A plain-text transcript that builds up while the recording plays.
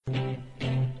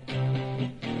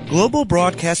Global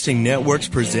Broadcasting Networks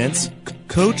presents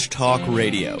Coach Talk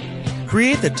Radio.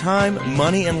 Create the time,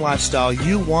 money, and lifestyle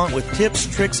you want with tips,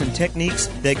 tricks, and techniques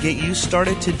that get you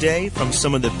started today from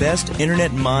some of the best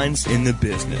internet minds in the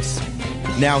business.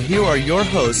 Now here are your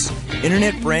hosts,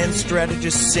 internet brand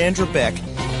strategist Sandra Beck.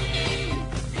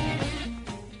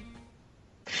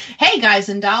 Hey guys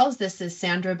and dolls, this is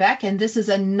Sandra Beck, and this is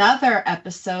another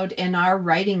episode in our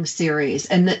writing series.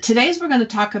 And today's we're going to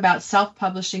talk about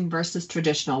self-publishing versus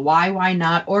traditional. Why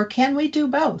not, or can we do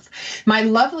both? My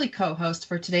lovely co-host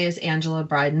for today is Angela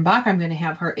Breidenbach. I'm going to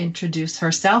have her introduce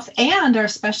herself and our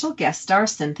special guest star,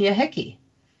 Cynthia Hickey.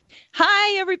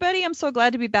 Hi, everybody. I'm so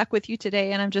glad to be back with you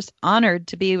today, and I'm just honored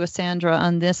to be with Sandra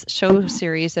on this show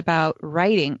series about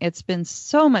writing. It's been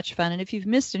so much fun, and if you've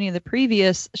missed any of the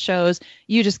previous shows,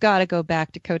 you just got to go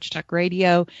back to Coach Talk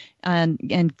Radio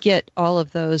and get all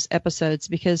of those episodes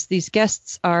because these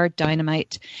guests are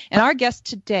dynamite. And our guest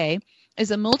today is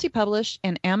a multi-published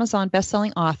and Amazon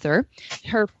best-selling author.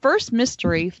 Her first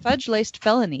mystery, Fudge-Laced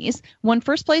Felonies, won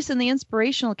first place in the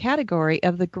inspirational category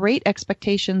of the Great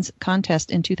Expectations contest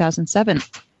in 2007.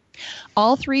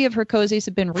 All three of her cozies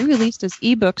have been re-released as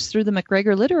ebooks through the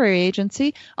McGregor Literary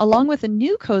Agency, along with a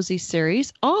new cozy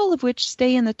series, all of which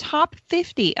stay in the top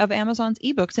 50 of Amazon's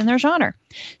ebooks in their genre.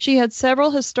 She had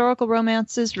several historical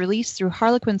romances released through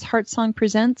Harlequin's Heartsong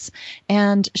Presents,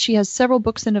 and she has several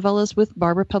books and novellas with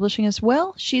Barber Publishing as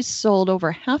well. She's sold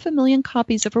over 500,000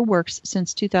 copies of her works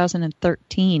since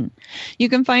 2013. You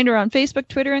can find her on Facebook,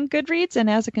 Twitter, and Goodreads, and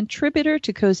as a contributor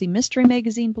to Cozy Mystery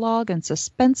Magazine blog and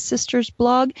Suspense Sisters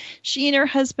blog. She and her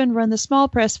husband run the small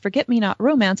press Forget-Me-Not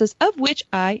Romances, of which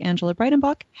I, Angela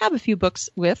Breidenbach, have a few books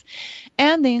with,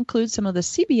 and they include some of the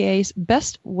CBA's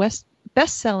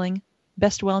best-selling,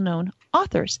 best well-known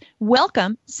authors.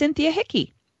 Welcome, Cynthia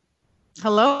Hickey.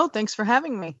 Hello, thanks for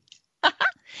having me.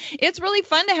 It's really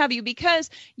fun to have you because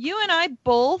you and I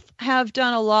both have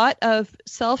done a lot of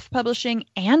self-publishing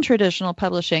and traditional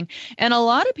publishing. And a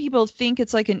lot of people think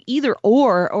it's like an either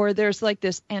or there's like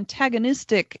this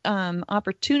antagonistic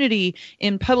opportunity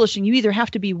in publishing. You either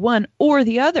have to be one or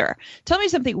the other. Tell me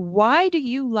something. Why do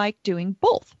you like doing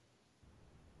both?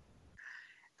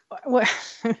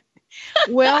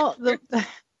 Well,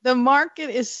 the market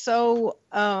is so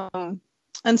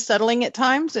unsettling at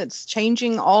times. It's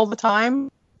changing all the time.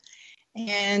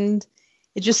 And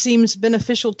it just seems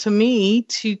beneficial to me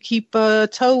to keep a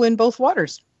toe in both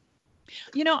waters.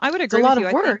 You know, I would agree with you.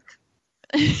 It's a lot of work.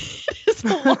 It's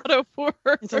a lot of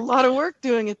work. It's a lot of work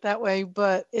doing it that way,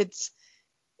 but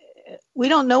we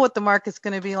don't know what the market's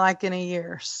going to be like in a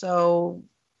year. So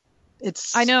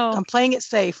I know I'm playing it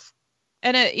safe.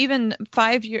 And even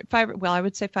maybe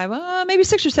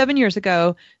 6 or 7 years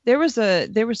ago, there was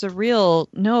a real,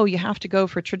 no, you have to go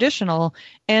for traditional.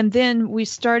 And then we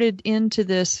started into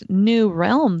this new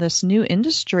realm, this new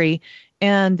industry,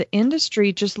 and the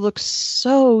industry just looks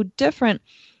so different.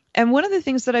 And one of the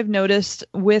things that I've noticed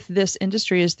with this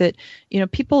industry is that, you know,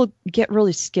 people get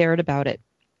really scared about it.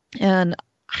 And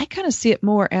I kind of see it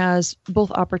more as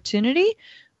both opportunity,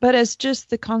 but as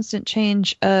just the constant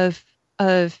change of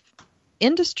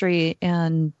industry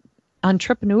and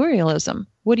entrepreneurialism.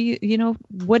 What do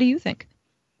you think?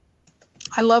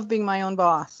 I love being my own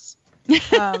boss.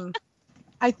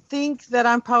 I think that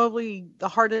I'm probably the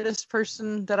hardest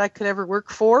person that I could ever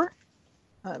work for.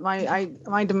 My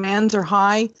demands are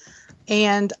high.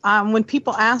 And when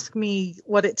people ask me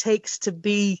what it takes to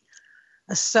be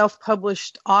a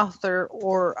self-published author,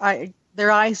 their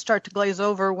eyes start to glaze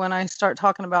over when I start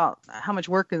talking about how much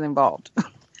work is involved.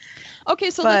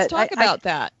 Okay, so let's talk about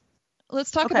that.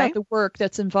 Let's talk about the work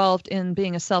that's involved in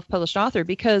being a self-published author,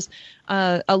 because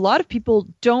a lot of people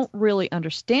don't really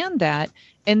understand that.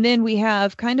 And then we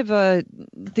have kind of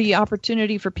the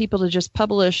opportunity for people to just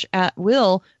publish at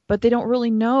will, but they don't really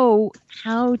know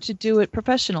how to do it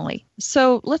professionally.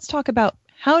 So let's talk about,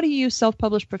 how do you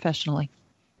self-publish professionally?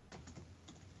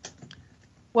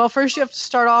 Well, first you have to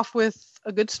start off with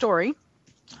a good story.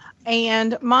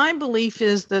 And my belief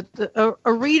is that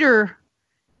a reader,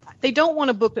 they don't want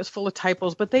a book that's full of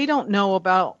typos, but they don't know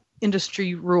about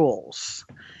industry rules.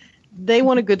 They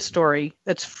want a good story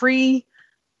that's free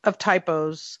of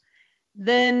typos.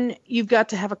 Then you've got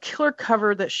to have a killer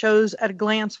cover that shows at a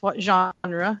glance what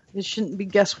genre. It shouldn't be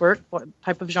guesswork, what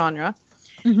type of genre.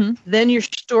 Mm-hmm. Then your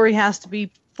story has to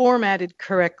be formatted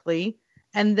correctly.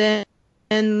 And then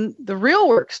the real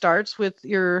work starts with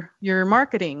your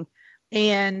marketing.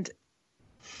 And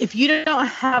if you don't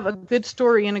have a good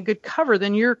story and a good cover,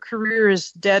 then your career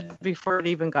is dead before it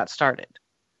even got started.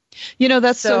 You know,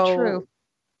 that's so true.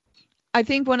 I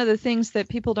think one of the things that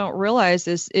people don't realize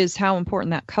is how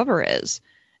important that cover is.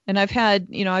 And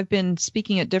I've been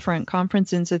speaking at different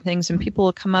conferences and things, and people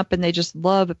will come up and they just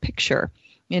love a picture.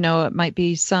 It might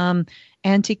be some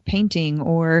antique painting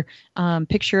or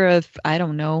picture of, I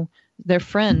don't know, their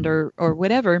friend or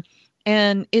whatever.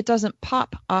 And it doesn't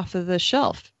pop off of the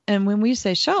shelf. And when we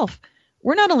say shelf,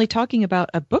 we're not only talking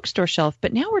about a bookstore shelf,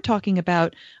 but now we're talking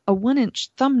about a 1-inch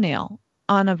thumbnail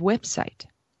on a website.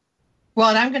 Well,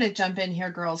 and I'm going to jump in here,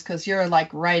 girls, because you're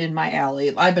like right in my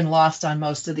alley. I've been lost on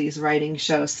most of these writing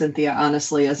shows, Cynthia,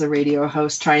 honestly, as a radio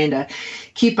host, trying to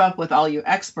keep up with all you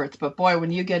experts. But boy,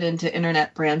 when you get into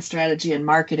internet brand strategy and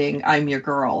marketing, I'm your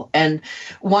girl. And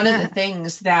one of the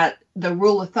things that the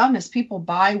rule of thumb is people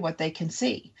buy what they can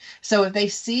see. So if they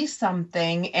see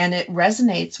something and it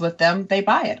resonates with them, they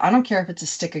buy it. I don't care if it's a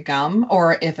stick of gum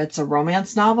or if it's a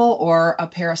romance novel or a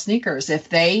pair of sneakers. If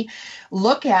they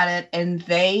look at it and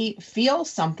they feel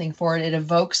something for it, it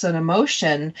evokes an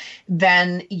emotion,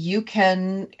 then you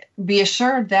can be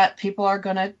assured that people are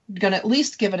gonna at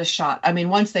least give it a shot. I mean,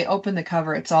 once they open the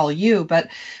cover, it's all you. But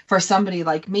for somebody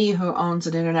like me who owns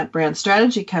an internet brand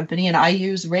strategy company, and I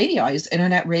use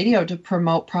internet radio to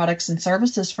promote products and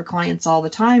services for clients all the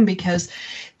time, because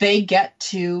they get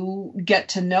to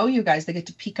know you guys. They get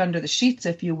to peek under the sheets,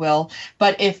 if you will.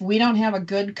 But if we don't have a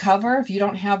good cover, if you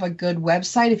don't have a good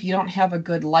website, if you don't have a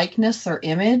good likeness or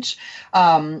image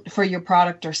for your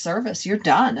product or service, you're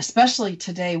done. Especially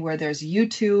today where there's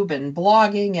YouTube and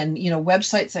blogging and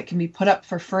websites that can be put up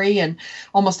for free, and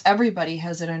almost everybody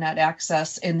has internet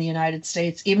access in the United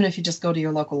States, even if you just go to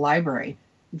your local library.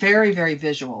 Very, very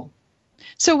visual.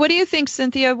 So what do you think,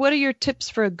 Cynthia? What are your tips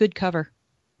for a good cover?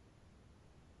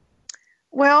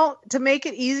 Well, to make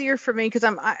it easier for me, because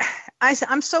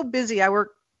I'm so busy. I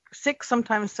work 6,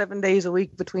 sometimes 7 days a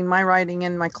week between my writing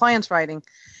and my clients' writing.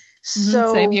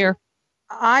 So same here.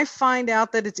 I find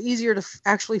out that it's easier to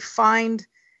actually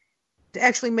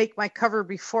make my cover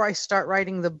before I start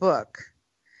writing the book.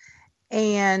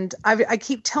 And I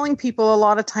keep telling people a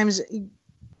lot of times,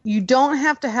 you don't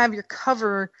have to have your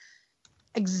cover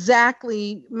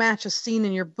exactly match a scene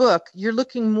in your book. You're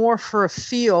looking more for a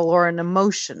feel or an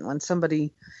emotion when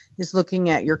somebody is looking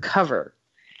at your cover.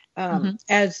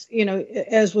 As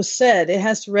was said, it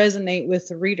has to resonate with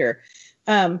the reader.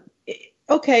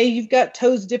 Okay, you've got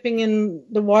toes dipping in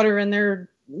the water and they're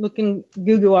looking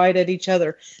goo-goo-eyed at each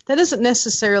other. That doesn't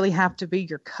necessarily have to be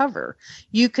your cover.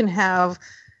 You can have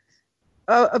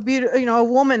a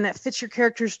woman that fits your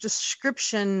character's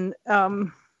description,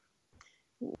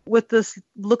 with this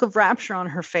look of rapture on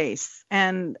her face,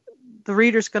 and the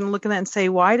reader's going to look at that and say,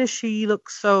 why does she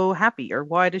look so happy, or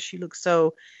why does she look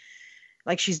so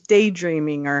like she's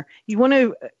daydreaming? Or you want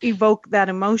to evoke that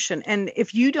emotion. And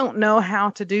if you don't know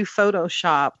how to do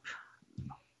Photoshop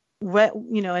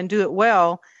and do it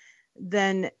well,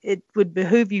 then it would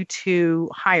behoove you to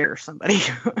hire somebody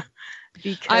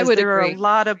because there are a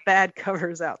lot of bad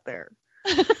covers out there.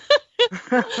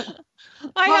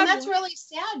 That's really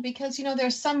sad, because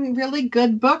there's some really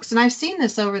good books, and I've seen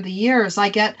this over the years. I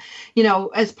get,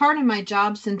 as part of my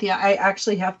job, Cynthia, I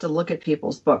actually have to look at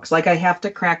people's books. Like, I have to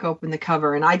crack open the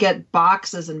cover, and I get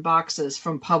boxes and boxes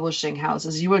from publishing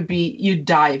houses. You'd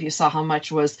die if you saw how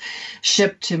much was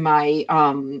shipped to my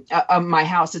my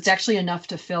house. It's actually enough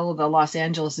to fill the Los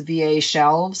Angeles VA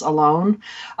shelves alone.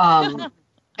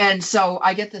 And so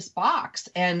I get this box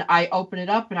and I open it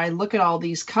up and I look at all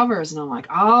these covers and I'm like,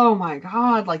 oh my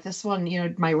God, like this one,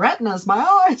 my retinas, my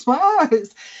eyes.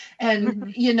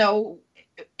 And, you've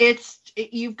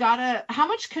got to, how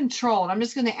much control, and I'm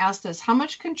just going to ask this, how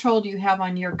much control do you have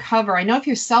on your cover? I know if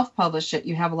you self-publish it,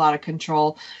 you have a lot of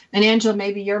control. And Angela,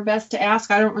 maybe you're best to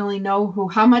ask. I don't really know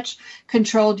how much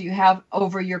control do you have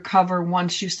over your cover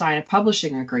once you sign a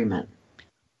publishing agreement?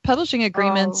 Publishing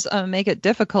agreements make it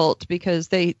difficult because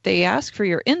they ask for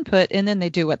your input and then they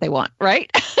do what they want, right?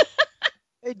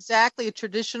 Exactly. A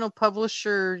traditional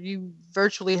publisher, you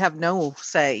virtually have no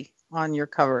say on your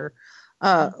cover.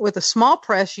 With a small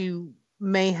press, you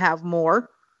may have more,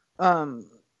 and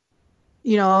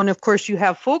of course you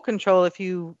have full control if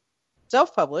you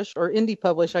self-publish or indie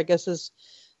publish, I guess is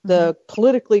the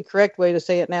politically correct way to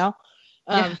say it now.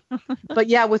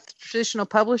 But with traditional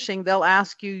publishing, they'll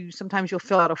ask you, sometimes you'll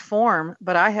fill out a form,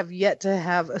 but I have yet to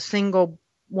have a single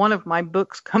one of my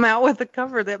books come out with a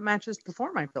cover that matches the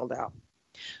form I filled out.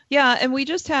 Yeah, and we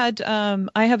just had,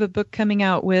 I have a book coming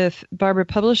out with Barbara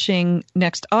Publishing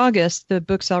next August. The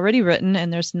book's already written,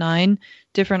 and there's 9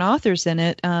 different authors in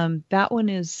it. That one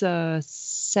is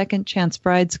Second Chance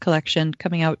Brides collection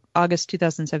coming out August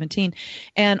 2017.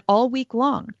 And all week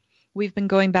long, we've been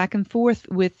going back and forth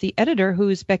with the editor,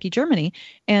 who's Becky Germany,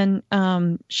 and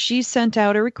she sent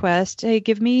out a request, hey,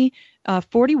 give me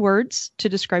 40 words to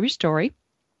describe your story.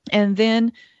 and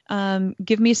then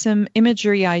give me some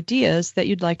imagery ideas that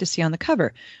you'd like to see on the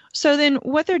cover. So then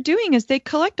what they're doing is they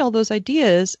collect all those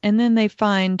ideas and then they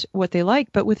find what they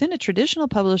like. But within a traditional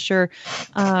publisher,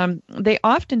 they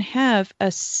often have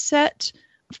a set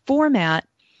format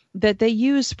that they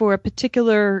use for a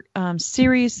particular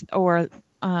series or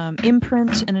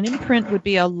imprint. And an imprint would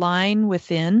be a line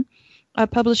within a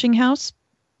publishing house.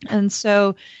 And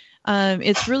so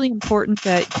it's really important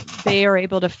that they are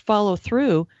able to follow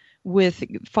through with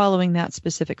following that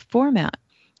specific format.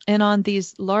 And on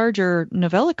these larger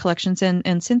novella collections,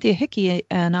 and Cynthia Hickey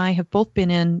and I have both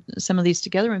been in some of these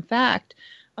together. In fact,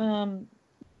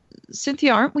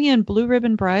 Cynthia, aren't we in Blue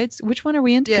Ribbon Brides? Which one are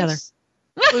we in together? Yes,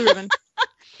 Blue Ribbon.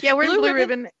 Yeah, we're in Blue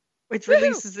Ribbon, which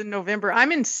releases in November.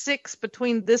 I'm in 6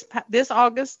 between this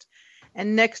August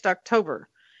and next October.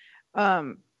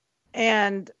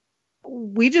 And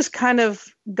we just kind of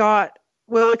got,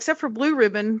 well, except for Blue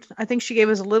Ribbon, I think she gave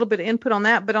us a little bit of input on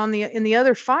that. But in the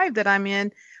other 5 that I'm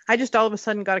in, I just all of a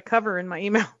sudden got a cover in my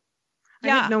email. I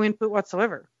had no input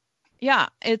whatsoever. Yeah,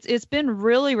 it's been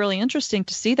really, really interesting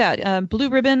to see that. Blue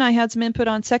Ribbon, I had some input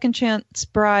on. Second Chance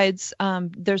Brides,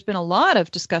 there's been a lot of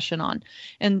discussion on.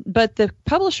 But the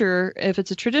publisher, if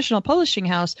it's a traditional publishing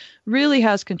house, really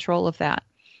has control of that.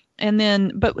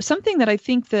 But something that I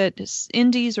think that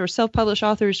indies or self-published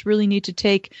authors really need to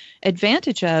take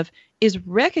advantage of is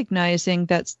recognizing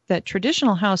that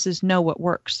traditional houses know what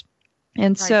works.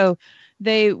 And so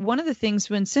one of the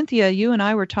things when Cynthia, you and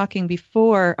I were talking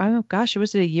before, oh gosh,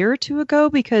 was it a year or 2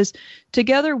 ago? Because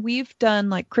together we've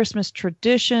done like Christmas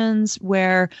traditions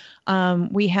where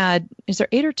we had, is there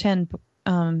 8 or 10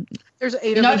 There's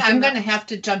 8 You know what? I'm going to have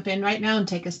to jump in right now and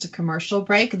take us to commercial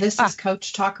break. This is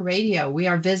Coach Talk Radio. We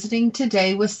are visiting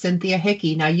today with Cynthia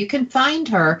Hickey. Now, you can find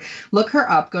her. Look her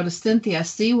up. Go to Cynthia,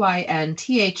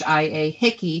 CYNTHIA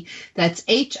Hickey. That's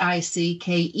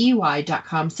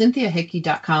HICKEY.com,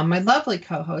 CynthiaHickey.com. My lovely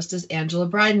co-host is Angela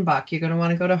Breidenbach. You're going to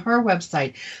want to go to her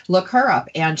website. Look her up,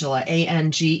 Angela,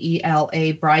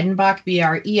 ANGELA, Breidenbach,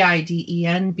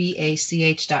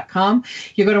 BREIDENBACH.com.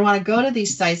 You're going to want to go to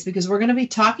these sites because we're going to be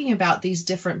talking about these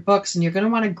different books, and you're going to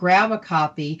want to grab a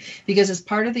copy because as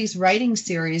part of these writing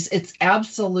series, it's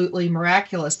absolutely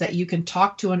miraculous that you can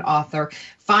talk to an author,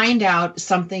 find out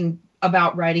something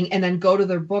about writing, and then go to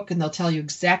their book and they'll tell you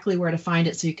exactly where to find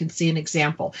it so you can see an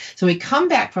example. So we come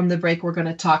back from the break, we're going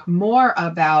to talk more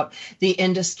about the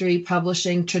industry,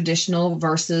 publishing, traditional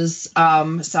versus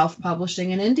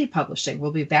self-publishing and indie publishing.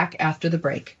 We'll be back after the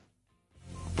break.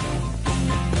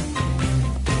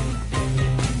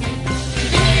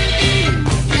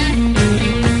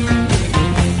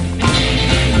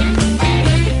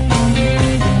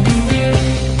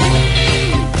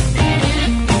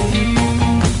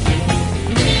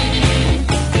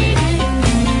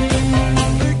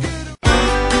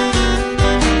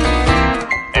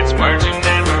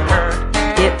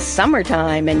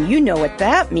 Summertime, and you know what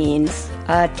that means.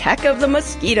 Attack of the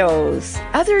mosquitoes.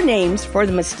 Other names for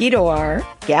the mosquito are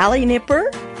galley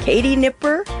nipper, Katy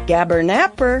nipper, gabber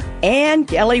napper, and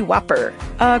gelly whopper.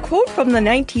 A quote from the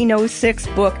 1906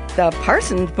 book The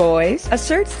Parsons Boys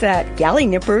asserts that galley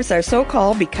nippers are so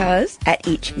called because at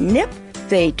each nip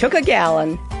they took a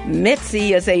gallon.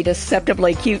 Mitzi is a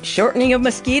deceptively cute shortening of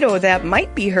mosquito that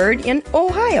might be heard in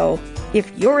Ohio.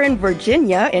 If you're in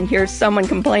Virginia and hear someone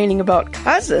complaining about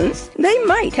cousins, they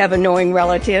might have annoying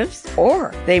relatives,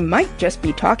 or they might just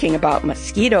be talking about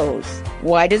mosquitoes.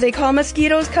 Why do they call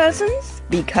mosquitoes cousins?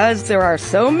 Because there are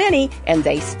so many and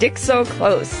they stick so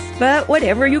close. But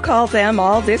whatever you call them,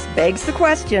 all this begs the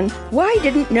question, why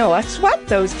didn't Noah swat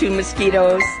those 2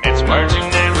 mosquitoes? It's words you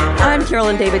never heard. I'm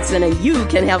Carolyn Davidson, and you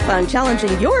can have fun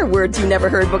challenging your words you never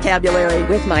heard vocabulary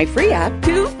with my free app,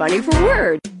 Too Funny for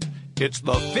Words. It's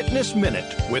the Fitness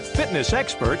Minute with fitness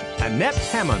expert Annette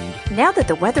Hammond. Now that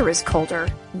the weather is colder,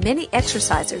 many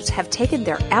exercisers have taken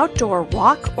their outdoor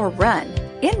walk or run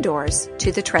indoors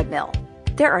to the treadmill.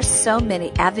 There are so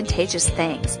many advantageous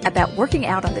things about working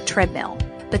out on the treadmill,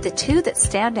 but the 2 that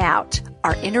stand out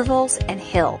are intervals and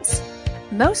hills.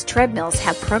 Most treadmills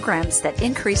have programs that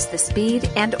increase the speed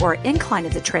and or incline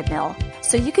of the treadmill,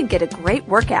 so you can get a great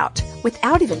workout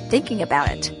without even thinking about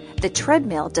it. The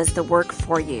treadmill does the work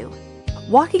for you.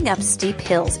 Walking up steep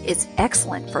hills is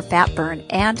excellent for fat burn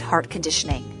and heart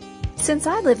conditioning. Since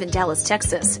I live in Dallas,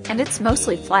 Texas, and it's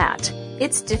mostly flat,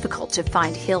 it's difficult to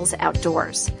find hills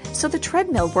outdoors, so the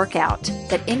treadmill workout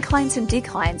that inclines and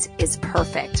declines is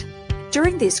perfect.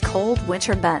 During these cold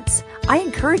winter months, I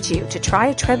encourage you to try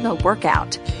a treadmill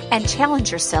workout and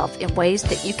challenge yourself in ways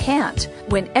that you can't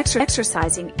when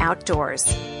exercising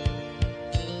outdoors.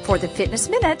 For the Fitness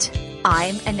Minute,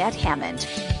 I'm Annette Hammond.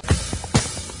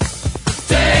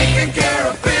 Take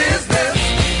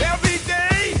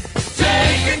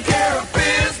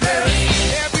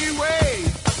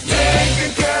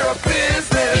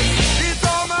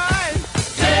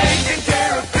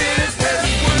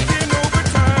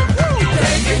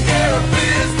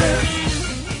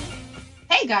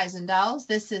guys and dolls.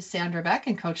 This is Sandra Beck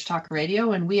and Coach Talk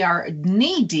Radio, and we are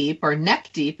knee deep or neck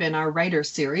deep in our writer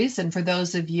series. And for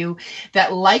those of you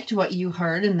that liked what you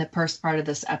heard in the first part of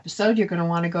this episode, you're going to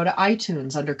want to go to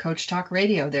iTunes under Coach Talk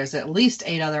Radio. There's at least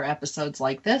 8 other episodes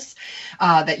like this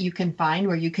that you can find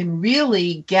where you can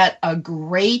really get a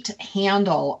great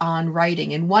handle on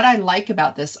writing. And what I like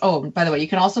about this, oh, by the way, you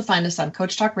can also find us on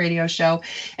Coach Talk Radio Show,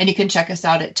 and you can check us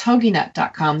out at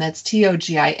toginet.com. That's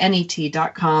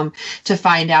TOGINET.com to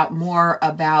find out more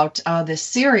about this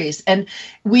series. And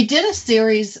we did a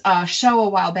series show a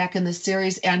while back in this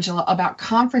series, Angela, about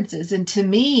conferences. And to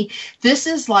me, this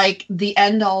is like the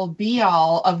end all be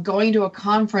all of going to a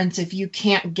conference if you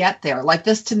can't get there. Like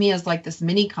this to me is like this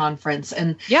mini conference.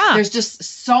 And there's just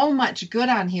so much good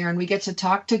on here. And we get to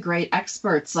talk to great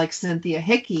experts like Cynthia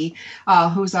Hickey,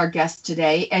 who's our guest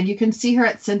today. And you can see her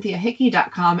at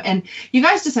cynthiahickey.com. And you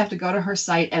guys just have to go to her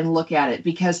site and look at it,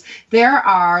 because there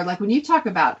are, like, when you talk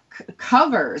about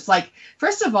covers, like,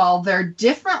 first of all, they're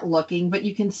different looking, but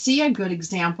you can see a good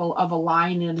example of a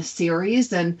line in a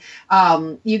series, and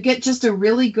you get just a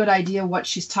really good idea what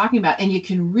she's talking about, and you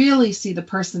can really see the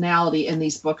personality in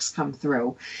these books come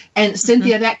through. And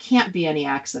Cynthia, that can't be any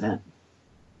accident.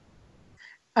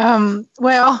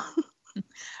 Well,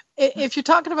 if you're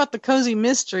talking about the cozy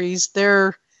mysteries,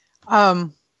 they're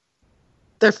fun,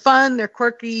 they're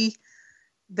quirky,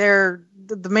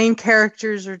 the main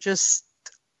characters are just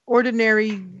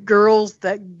ordinary girls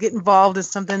that get involved in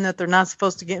something that they're not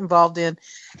supposed to get involved in.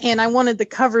 And I wanted the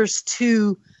covers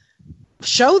to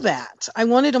show that. I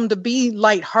wanted them to be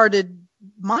lighthearted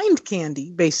mind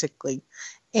candy, basically.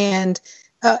 And,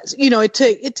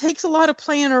 it takes a lot of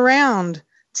playing around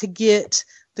to get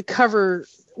the cover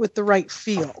with the right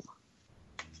feel.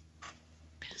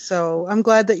 So I'm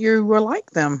glad that you were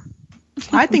like them.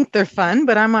 I think they're fun,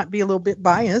 but I might be a little bit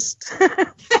biased.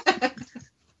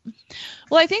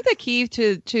 Well, I think the key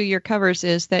to your covers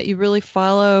is that you really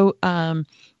follow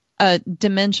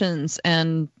dimensions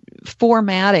and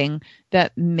formatting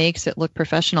that makes it look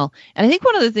professional. And I think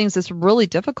one of the things that's really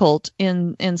difficult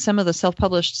in some of the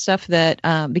self-published stuff that,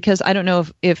 because I don't know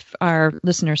if our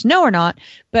listeners know or not,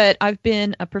 but I've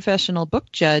been a professional book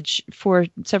judge for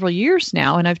several years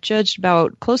now, and I've judged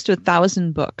about close to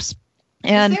 1,000 books.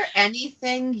 And is there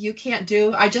anything you can't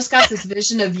do? I just got this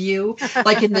vision of you,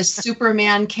 like in this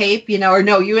Superman cape, or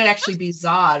no, you would actually be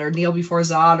Zod or Kneel Before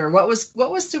Zod, or what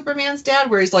was Superman's dad,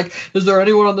 where he's like, is there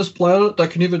anyone on this planet that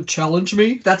can even challenge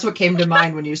me? That's what came to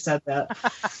mind when you said that.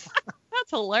 That's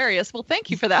hilarious. Well,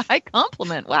 thank you for that high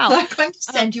compliment. Wow. I'm going to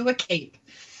send you a cape.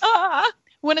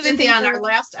 One of the Cynthia, things on our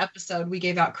last episode, we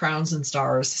gave out crowns and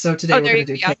stars. So today we're going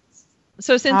to do capes.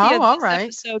 So Cynthia, all this right.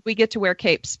 episode, we get to wear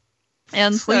capes.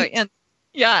 And Sweet.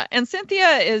 and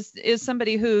Cynthia is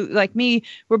somebody who, like me,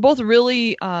 we're both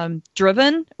really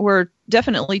driven. We're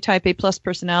definitely type A plus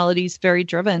personalities, very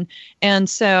driven. And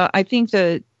so I think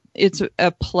that it's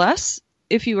a plus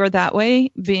if you are that way,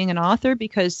 being an author,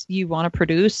 because you want to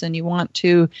produce and you want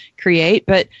to create.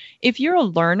 But if you're a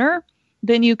learner,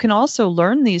 then you can also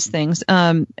learn these things.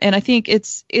 And I think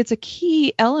it's a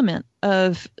key element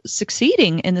of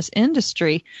succeeding in this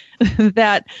industry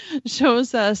that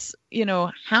shows us,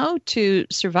 how to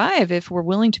survive if we're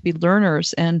willing to be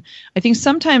learners. And I think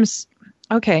sometimes,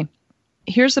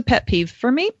 here's a pet peeve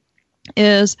for me,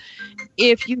 is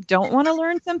if you don't want to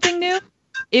learn something new,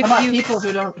 how about people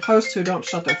hosts who don't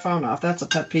shut their phone off? That's a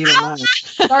pet peeve of mine.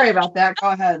 Sorry about that. Go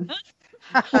ahead.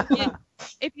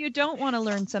 If you don't want to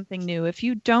learn something new, if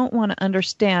you don't want to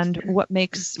understand what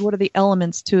are the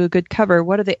elements to a good cover,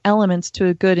 what are the elements to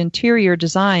a good interior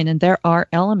design, and there are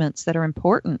elements that are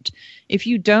important. If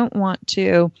you don't want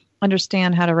to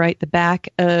understand how to write the back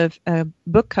of a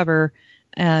book cover,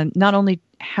 not only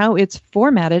how it's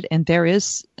formatted, and there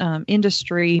is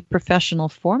industry professional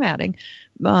formatting,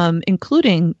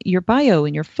 including your bio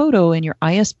and your photo and your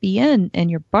ISBN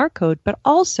and your barcode, but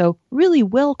also really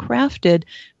well-crafted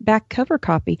back cover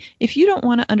copy. If you don't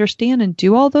want to understand and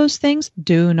do all those things,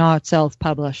 do not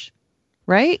self-publish,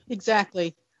 right?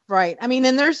 Exactly. Right. I mean,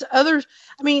 and there's others.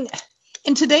 I mean,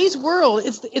 in today's world,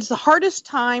 it's the hardest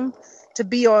time to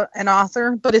be an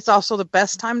author, but it's also the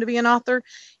best time to be an author.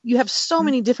 You have so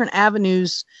many different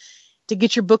avenues to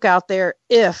get your book out there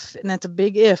and that's a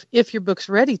big if your book's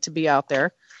ready to be out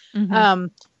there. Mm-hmm.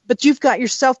 But you've got your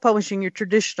self-publishing, your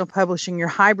traditional publishing, your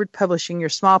hybrid publishing, your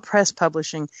small press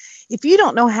publishing. If you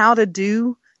don't know how to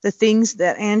do the things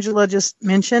that Angela just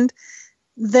mentioned,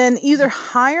 then either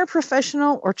hire a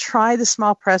professional or try the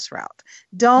small press route.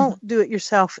 Don't do it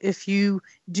yourself if you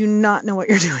do not know what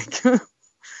you're doing.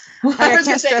 Well, I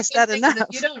can't stress that enough.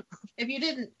 if you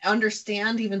didn't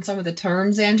understand even some of the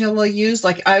terms Angela used,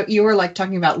 like you were like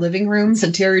talking about living rooms,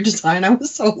 interior design, I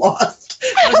was so lost.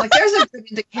 I was like, there's a good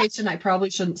indication I probably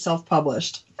shouldn't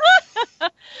self-published.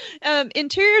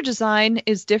 Interior design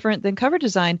is different than cover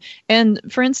design. And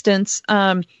for instance,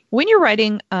 when you're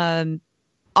writing on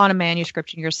a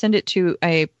manuscript, you're going to send it to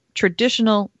a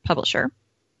traditional publisher.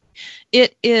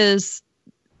 It's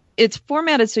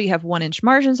formatted so you have 1-inch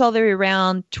margins all the way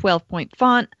around, 12-point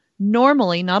font.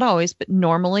 Normally, not always, but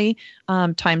normally,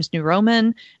 Times New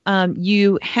Roman.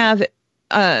 You have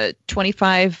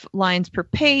 25 lines per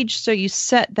page, so you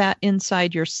set that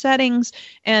inside your settings,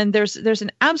 and there's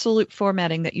an absolute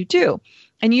formatting that you do.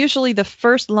 And usually the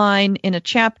first line in a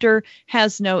chapter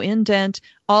has no indent.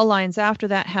 All lines after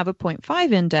that have a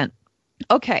 0.5 indent.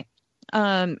 Okay.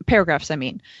 Paragraphs, I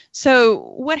mean.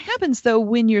 So what happens, though,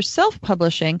 when you're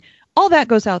self-publishing, all that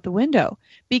goes out the window.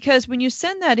 Because when you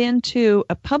send that into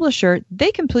a publisher,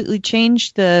 they completely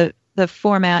change the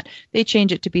format. They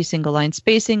change it to be single line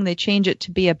spacing. They change it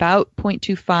to be about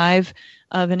 0.25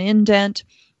 of an indent.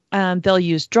 They'll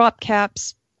use drop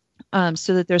caps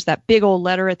so that there's that big old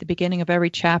letter at the beginning of every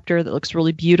chapter that looks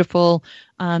really beautiful.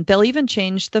 They'll even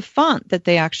change the font that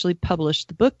they actually publish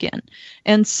the book in.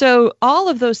 And so all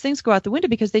of those things go out the window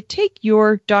because they take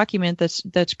your document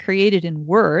that's created in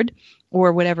Word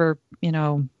or whatever,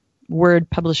 Word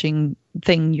publishing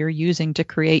thing you're using to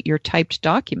create your typed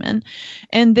document.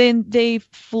 And then they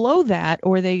flow that,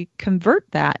 or they convert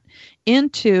that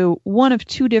into one of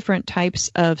two different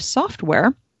types of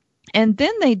software. And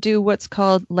then they do what's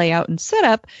called layout and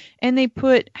setup, and they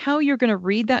put how you're going to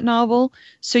read that novel.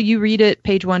 So you read it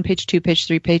page 1, page 2, page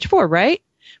 3, page 4, right?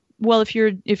 Well, if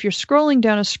you're scrolling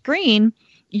down a screen,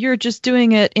 you're just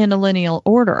doing it in a lineal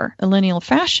order, a lineal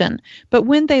fashion. But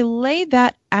when they lay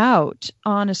that out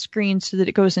on a screen so that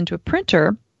it goes into a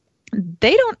printer,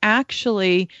 they don't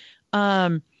actually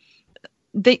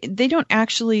they don't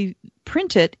actually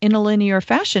print it in a linear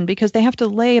fashion because they have to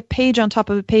lay a page on top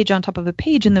of a page on top of a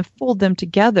page and then fold them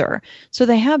together. So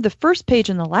they have the first page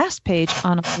and the last page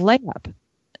on a layup.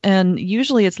 And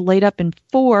usually it's laid up in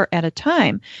 4 at a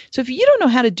time. So if you don't know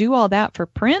how to do all that for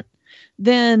print,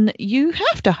 then you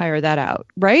have to hire that out,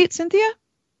 right, Cynthia?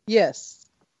 Yes.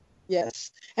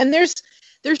 And there's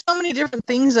so many different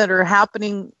things that are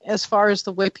happening as far as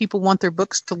the way people want their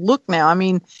books to look now. I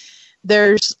mean,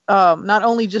 there's not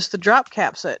only just the drop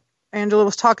caps that Angela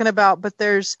was talking about, but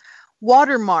there's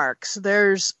watermarks,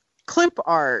 there's clip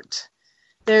art,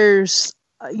 there's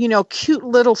cute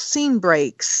little scene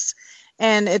breaks,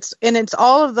 and it's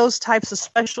all of those types of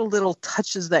special little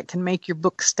touches that can make your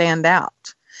book stand out.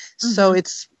 Mm-hmm. So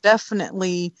it's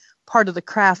definitely part of the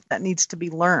craft that needs to be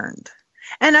learned.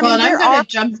 And I mean, I'm going to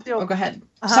jump. Go ahead.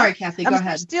 Sorry, Kathy. Go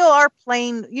ahead.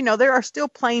 There are still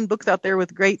plain books out there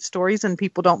with great stories, and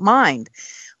people don't mind.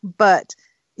 But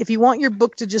if you want your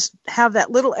book to just have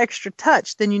that little extra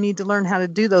touch, then you need to learn how to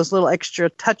do those little extra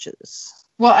touches.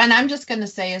 Well, and I'm just going to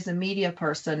say, as a media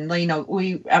person,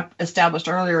 we established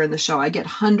earlier in the show, I get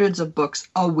hundreds of books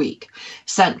a week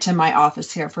sent to my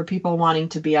office here for people wanting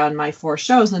to be on my 4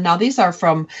 shows. And now these are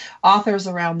from authors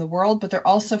around the world, but they're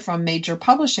also from major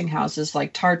publishing houses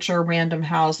like Tarcher, Random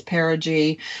House,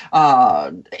 Perigee,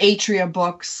 Atria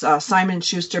Books, Simon &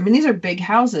 Schuster. I mean, these are big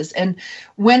houses. And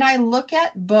when I look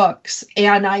at books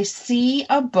and I see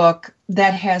a book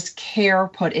that has care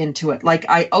put into it, like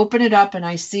I open it up and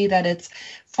I see that it's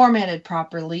formatted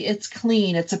properly, it's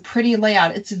clean, it's a pretty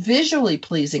layout, it's visually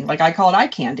pleasing, like I call it eye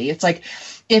candy. It's like,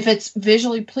 if it's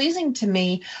visually pleasing to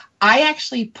me, I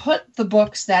actually put the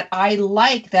books that I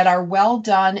like, that are well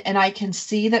done, and I can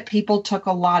see that people took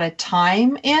a lot of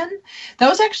time in.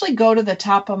 Those actually go to the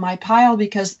top of my pile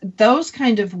because those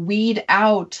kind of weed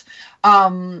out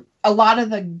a lot of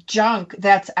the junk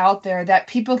that's out there that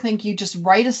people think you just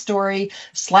write a story,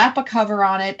 slap a cover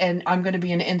on it, and I'm going to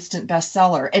be an instant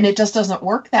bestseller. And it just doesn't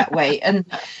work that way.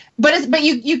 But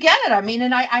you get it. I mean,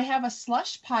 and I have a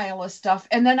slush pile of stuff,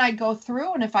 and then I go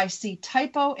through, and if I see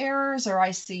typo errors or I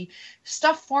see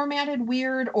stuff formatted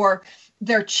weird, or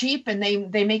they're cheap and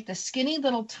they make the skinny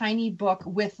little tiny book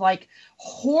with like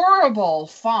horrible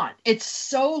font. It's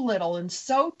so little and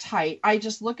so tight. I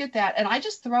just look at that and I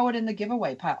just throw it in the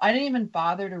giveaway pile. I didn't even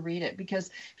bother to read it because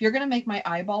if you're going to make my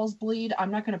eyeballs bleed, I'm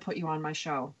not going to put you on my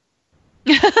show.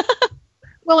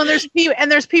 Well, and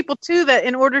there's people too that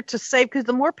in order to save, because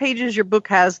the more pages your book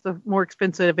has, the more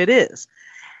expensive it is.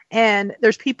 And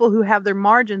there's people who have their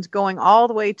margins going all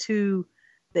the way to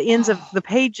the ends of the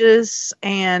pages,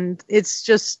 and it's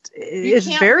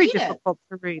very difficult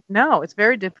to read. No, it's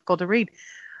very difficult to read.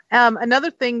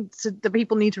 Another thing that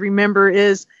people need to remember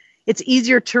is it's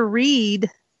easier to read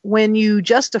when you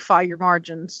justify your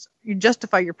margins, you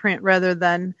justify your print rather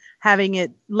than having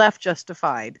it left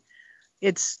justified.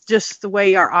 It's just the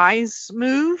way our eyes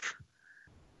move.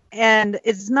 And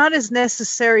it's not as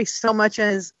necessary so much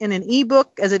as in an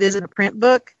ebook as it is in a print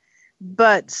book,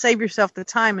 but save yourself the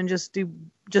time and just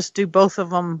do both of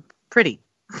them pretty.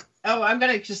 Oh,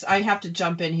 I have to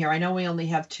jump in here. I know we only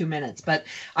have 2 minutes, but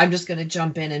I'm just going to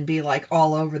jump in and be like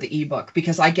all over the ebook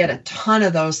because I get a ton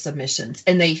of those submissions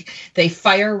and they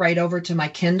fire right over to my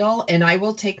Kindle, and I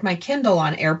will take my Kindle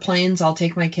on airplanes. I'll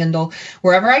take my Kindle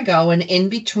wherever I go, and in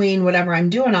between whatever I'm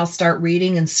doing, I'll start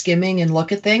reading and skimming and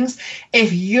look at things.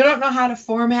 If you don't know how to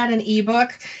format an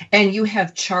ebook and you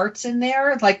have charts in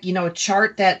there, like, a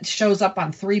chart that shows up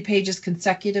on 3 pages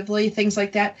consecutively, things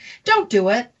like that, don't do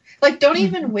it. Like, don't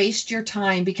even waste your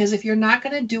time, because if you're not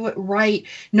going to do it right,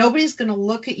 nobody's going to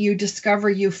look at you, discover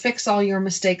you, fix all your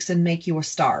mistakes, and make you a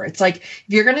star. It's like, if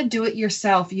you're going to do it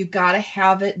yourself, you got to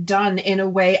have it done in a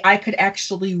way I could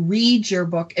actually read your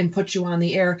book and put you on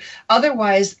the air.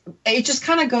 Otherwise, it just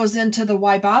kind of goes into the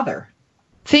why bother.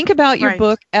 Think about your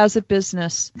book as a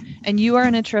business, and you are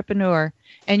an entrepreneur,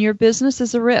 and your business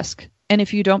is a risk. And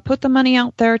if you don't put the money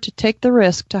out there to take the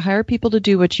risk to hire people to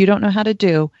do what you don't know how to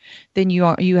do, then you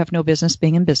have no business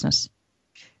being in business.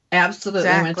 Absolutely.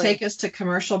 Exactly. I'm going to take us to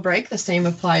commercial break. The same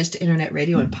applies to internet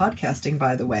radio and podcasting,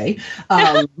 by the way.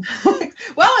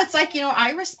 Well, it's like,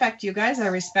 I respect you guys. I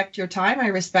respect your time. I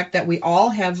respect that we all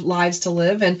have lives to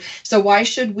live. And so why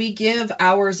should we give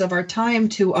hours of our time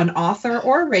to an author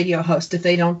or a radio host if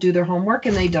they don't do their homework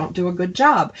and they don't do a good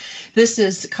job? This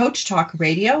is Coach Talk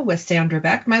Radio with Sandra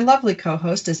Beck. My lovely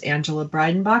co-host is Angela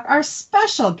Breidenbach. Our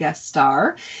special guest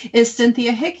star is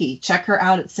Cynthia Hickey. Check her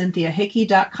out at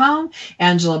cynthiahickey.com,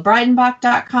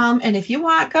 AngelaBreidenbach.com. And if you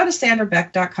want, go to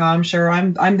sandrabeck.com. Sure,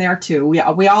 I'm there too. We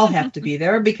all have to be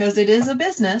there because it is a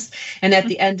business. And at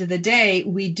the end of the day,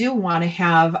 we do want to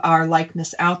have our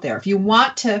likeness out there. If you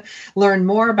want to learn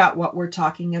more about what we're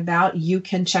talking about, you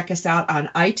can check us out on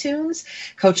iTunes,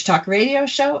 Coach Talk Radio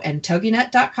Show, and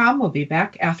TogiNet.com. We'll be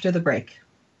back after the break.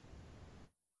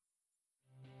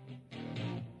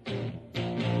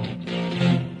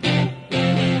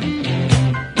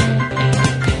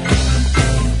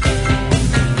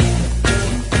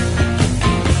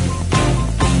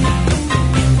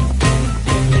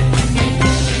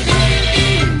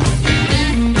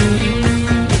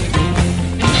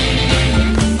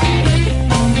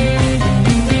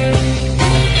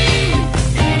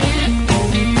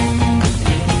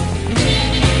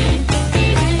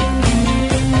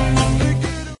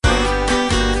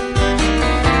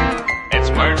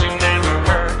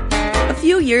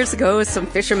 Years ago, some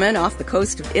fishermen off the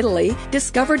coast of Italy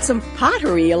discovered some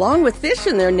pottery along with fish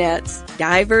in their nets.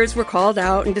 Divers were called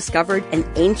out and discovered an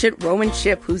ancient Roman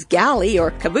ship whose galley,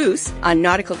 or caboose, a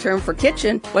nautical term for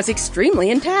kitchen, was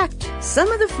extremely intact. Some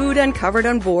of the food uncovered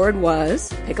on board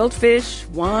was pickled fish,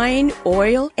 wine,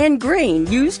 oil, and grain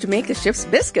used to make the ship's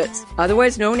biscuits,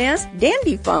 otherwise known as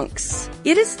dandy funks.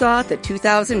 It is thought the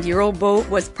 2,000-year-old boat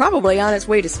was probably on its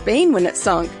way to Spain when it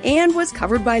sunk and was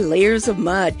covered by layers of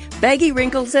mud, baggy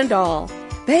wrinkles and all.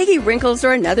 Baggy wrinkles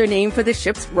are another name for the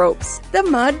ship's ropes. The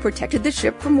mud protected the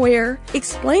ship from wear,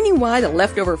 explaining why the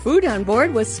leftover food on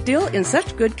board was still in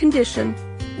such good condition.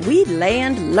 We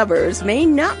land lubbers may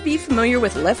not be familiar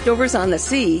with leftovers on the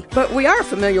sea, but we are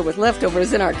familiar with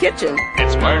leftovers in our kitchen.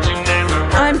 It's Marching Neighbor.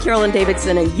 I'm Carolyn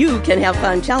Davidson, and you can have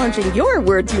fun challenging your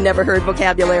words you never heard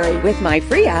vocabulary with my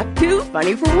free app, Too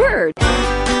Funny for Words.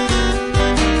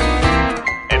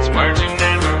 It's Marching Neighbor.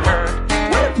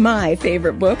 One of my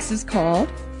favorite books is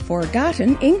called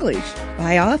Forgotten English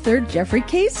by author Jeffrey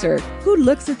Kaser, who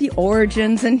looks at the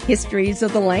origins and histories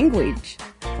of the language.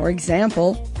 For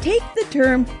example, take the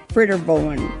term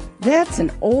Fritterwochen. That's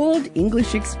an old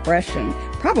English expression,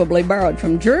 probably borrowed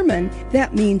from German,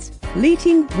 that means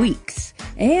fleeting weeks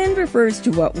and refers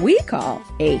to what we call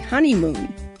a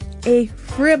honeymoon. A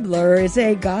fribbler is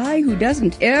a guy who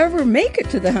doesn't ever make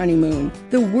it to the honeymoon.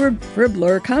 The word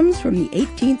fribbler comes from the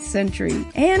 18th century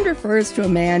and refers to a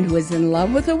man who is in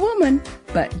love with a woman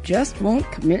but just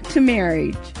won't commit to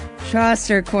marriage.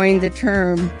 Chaucer coined the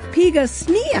term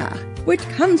pigasnia, which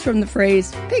comes from the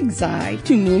phrase pig's eye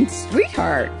to mean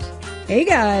sweetheart. Hey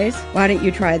guys, why don't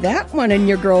you try that one on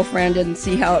your girlfriend and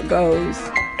see how it goes?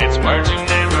 It's Marching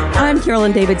Neighbor. I'm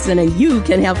Carolyn Davidson, and you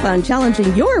can have fun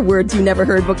challenging your words you never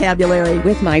heard vocabulary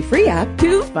with my free app,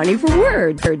 Too Funny for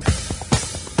Words. Taking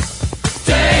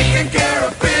care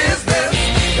of business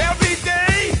every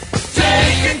day.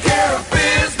 Taking care of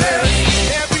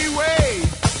business every way.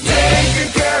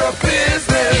 Taking care of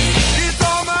business, it's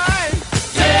all mine.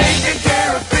 Taking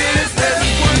care of business,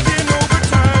 working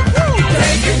overtime. Woo!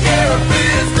 Taking care of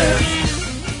business.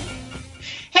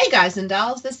 guys and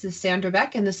dolls. This is Sandra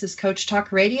Beck, and this is Coach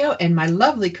Talk Radio. And my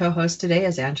lovely co-host today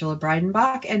is Angela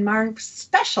Breidenbach, and my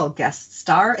special guest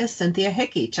star is Cynthia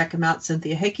Hickey. Check them out,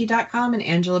 cynthiahickey.com and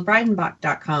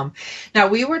angelabreidenbach.com. Now,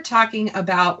 we were talking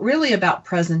about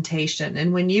presentation,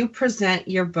 and when you present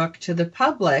your book to the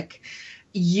public,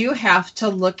 you have to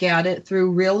look at it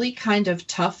through really kind of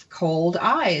tough, cold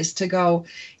eyes to go,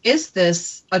 is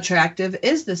this attractive?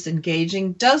 Is this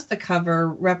engaging? Does the cover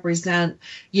represent,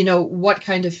 what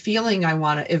kind of feeling I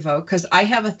want to evoke? Because I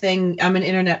have a thing, I'm an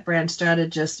internet brand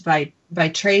strategist by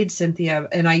trade, Cynthia,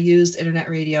 and I use internet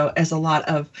radio as a lot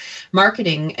of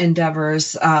marketing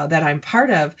endeavors that I'm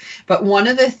part of. But one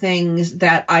of the things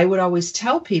that I would always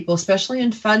tell people, especially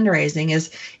in fundraising,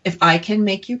 is if I can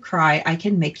make you cry, I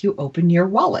can make you open your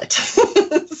wallet.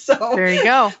 So there you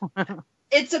go.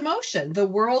 It's emotion. The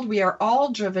world, we are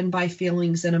all driven by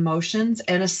feelings and emotions,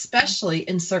 and especially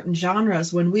in certain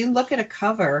genres, when we look at a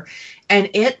cover and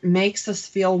it makes us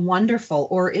feel wonderful,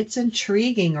 or it's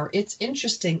intriguing, or it's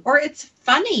interesting, or it's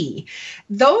funny.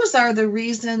 Those are the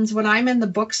reasons when I'm in the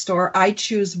bookstore, I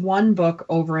choose one book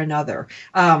over another.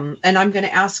 And I'm going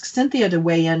to ask Cynthia to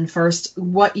weigh in first,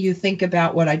 what you think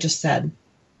about what I just said.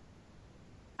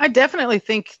 I definitely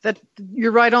think that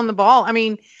you're right on the ball. I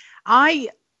mean, I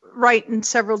write in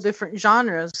several different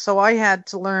genres, so I had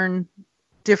to learn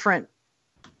different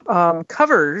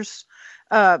covers.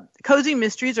 Cozy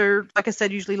mysteries are, like I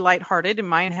said, usually lighthearted, and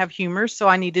mine have humor, so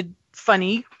I needed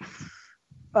funny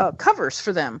covers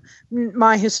for them.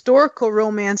 My historical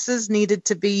romances needed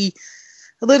to be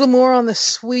a little more on the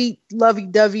sweet,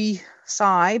 lovey-dovey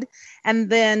side. And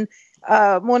then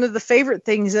one of the favorite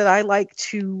things that I like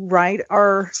to write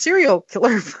are serial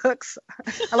killer books.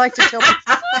 I like to tell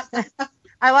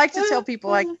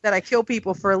people that I kill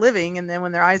people for a living, and then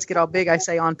when their eyes get all big, I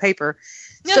say on paper.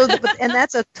 So, and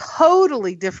that's a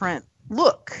totally different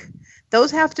look. Those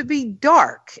have to be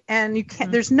dark, and you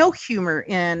can't. There's no humor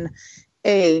in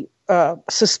a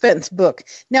suspense book.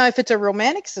 Now, if it's a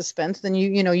romantic suspense, then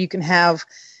you can have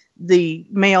the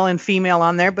male and female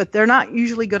on there, but they're not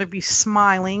usually going to be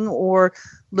smiling or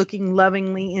looking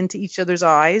lovingly into each other's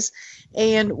eyes.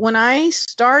 And when I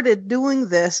started doing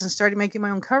this and started making my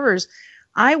own covers,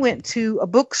 I went to a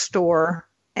bookstore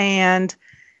and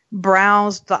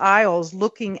browsed the aisles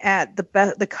looking at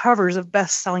the covers of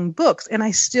best-selling books. And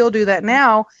I still do that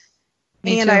now.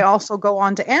 Me and too. I also go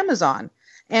on to Amazon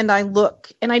and I look.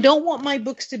 And I don't want my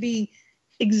books to be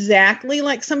exactly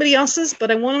like somebody else's,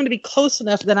 but I want them to be close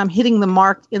enough that I'm hitting the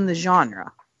mark in the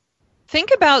genre.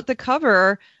 Think about the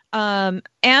cover and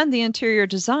the interior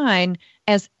design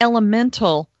as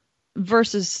elemental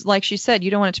versus, like she said,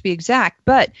 you don't want it to be exact,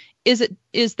 but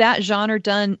is that genre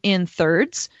done in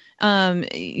thirds?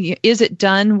 Is it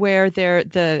done where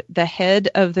the head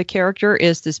of the character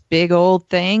is this big old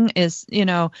thing? There's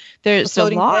a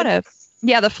lot of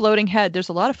the floating head. There's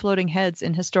a lot of floating heads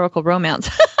in historical romance.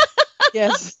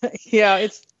 Yes. Yeah.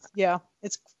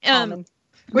 It's common.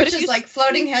 Which is like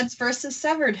floating heads versus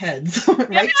severed heads.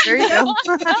 Right? There you go.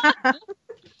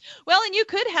 Well, and you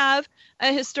could have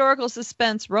a historical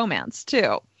suspense romance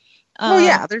too.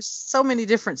 There's so many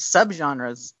different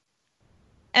subgenres.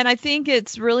 And I think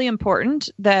it's really important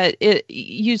that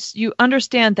you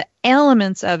understand the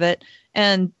elements of it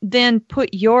and then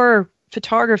put your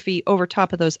photography over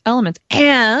top of those elements.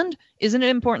 And isn't it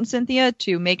important, Cynthia,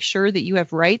 to make sure that you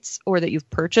have rights or that you've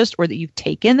purchased or that you've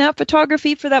taken that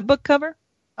photography for that book cover?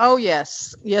 Oh,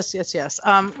 yes. Yes.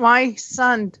 My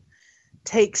son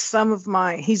takes some of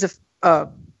he's a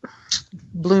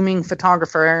blooming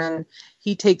photographer, and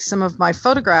he takes some of my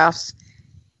photographs,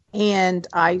 and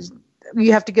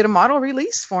you have to get a model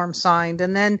release form signed.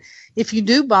 And then if you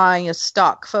do buy a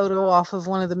stock photo off of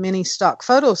one of the many stock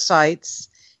photo sites,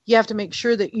 you have to make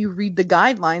sure that you read the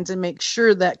guidelines and make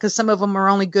sure that, because some of them are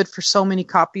only good for so many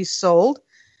copies sold.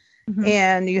 Mm-hmm.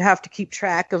 And you have to keep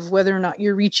track of whether or not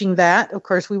you're reaching that. Of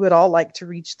course, we would all like to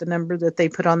reach the number that they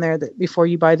put on there that before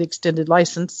you buy the extended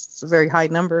license. It's a very high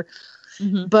number.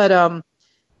 Mm-hmm. But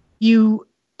you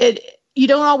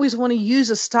don't always want to use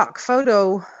a stock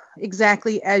photo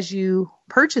exactly as you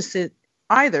purchase it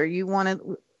either. You want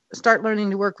to start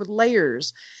learning to work with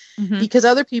layers, mm-hmm. because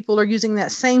other people are using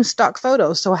that same stock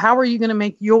photo. So how are you going to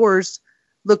make yours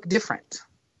look different?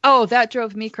 Oh, that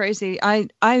drove me crazy. I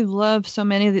love so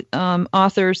many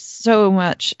authors so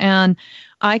much. And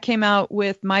I came out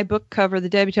with my book cover, The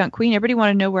Debutante Queen. Everybody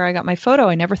wanted to know where I got my photo.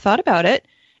 I never thought about it.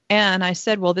 And I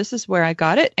said, well, this is where I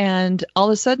got it. And all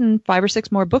of a sudden, 5 or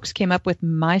 6 more books came up with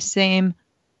my same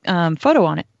photo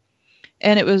on it.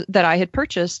 And it was that I had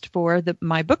purchased for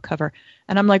my book cover.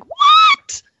 And I'm like,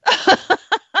 what?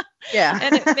 Yeah.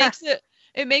 And it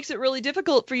it makes it really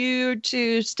difficult for you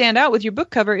to stand out with your book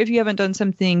cover if you haven't done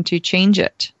something to change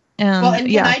it. And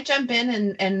can I jump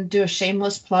in and do a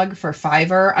shameless plug for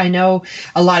Fiverr? I know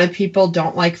a lot of people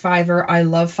don't like Fiverr. I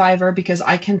love Fiverr because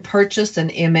I can purchase an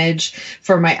image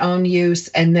for my own use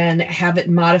and then have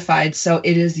it modified so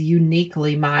it is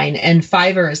uniquely mine. And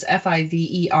Fiverr is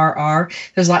Fiverr.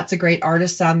 There's lots of great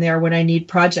artists on there. When I need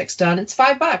projects done, it's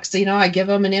 $5. You know, I give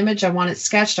them an image. I want it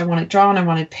sketched. I want it drawn. I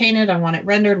want it painted. I want it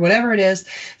rendered, whatever it is.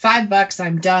 $5,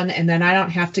 I'm done. And then I don't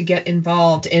have to get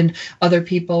involved in other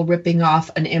people ripping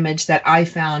off an image that I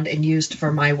found and used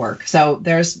for my work. So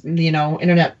there's,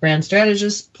 Internet Brand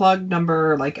Strategist plug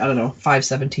number,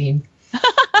 517.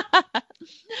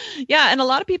 Yeah. And a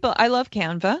lot of people, I love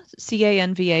Canva,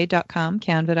 Canva.com,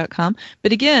 Canva.com.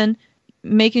 But again,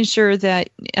 making sure that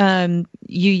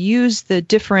you use the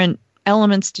different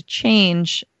elements to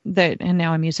change that. And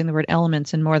now I'm using the word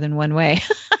elements in more than one way.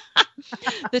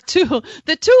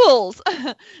 the tools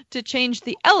to change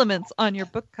the elements on your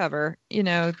book cover,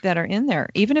 that are in there,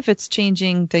 even if it's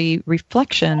changing the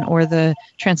reflection or the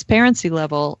transparency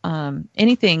level,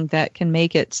 anything that can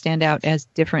make it stand out as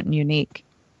different and unique.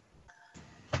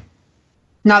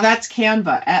 Now that's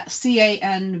Canva at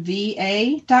Canva.com.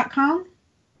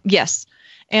 Yes.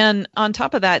 And on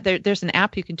top of that, there's an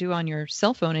app you can do on your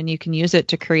cell phone, and you can use it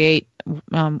to create,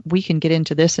 we can get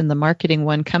into this in the marketing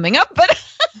one coming up, but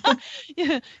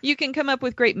you can come up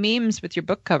with great memes with your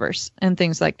book covers and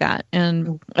things like that.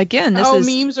 And again,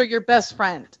 memes are your best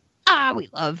friend. We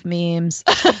love memes.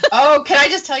 Oh, can I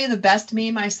just tell you the best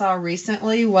meme I saw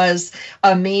recently was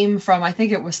a meme from, I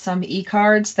think it was some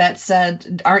e-cards that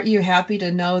said, "Aren't you happy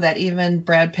to know that even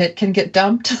Brad Pitt can get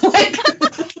dumped?"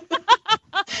 That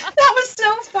was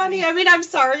so funny. I mean, I'm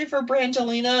sorry for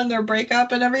Brangelina and their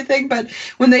breakup and everything, but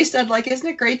when they said, isn't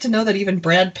it great to know that even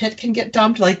Brad Pitt can get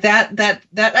dumped? That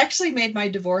actually made my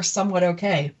divorce somewhat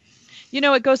okay.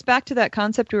 It goes back to that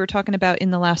concept we were talking about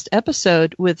in the last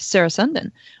episode with Sarah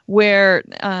Sundin, where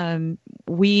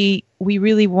we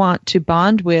really want to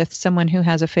bond with someone who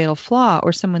has a fatal flaw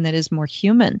or someone that is more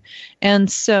human. And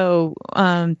so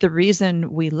the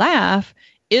reason we laugh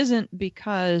isn't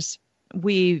because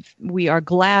we are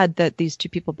glad that these two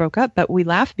people broke up, but we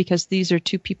laugh because these are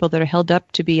two people that are held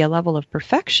up to be a level of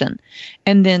perfection,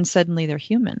 and then suddenly they're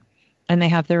human and they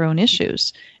have their own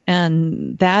issues.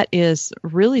 And that is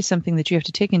really something that you have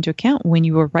to take into account when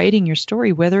you are writing your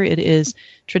story, whether it is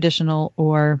traditional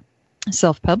or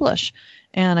self-publish.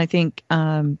 And I think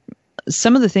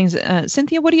some of the things,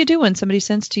 Cynthia, what do you do when somebody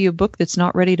sends to you a book that's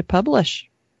not ready to publish?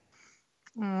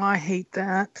 Oh, I hate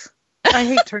that.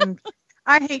 I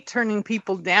hate turning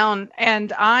people down,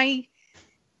 and I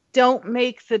don't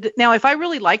make now, if I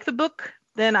really like the book,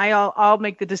 then I'll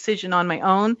make the decision on my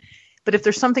own. But if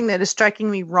there's something that is striking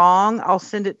me wrong, I'll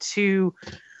send it to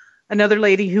another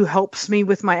lady who helps me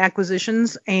with my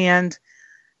acquisitions and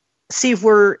see if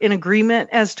we're in agreement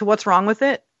as to what's wrong with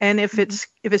it. And if it's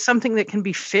something that can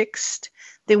be fixed,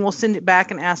 then we'll send it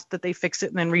back and ask that they fix it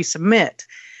and then resubmit.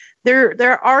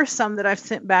 There are some that I've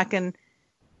sent back and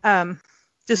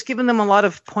just given them a lot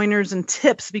of pointers and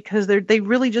tips because they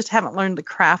really just haven't learned the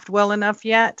craft well enough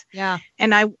yet. Yeah.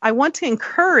 And I want to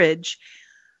encourage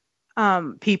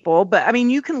people, but I mean,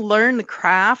 you can learn the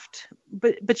craft,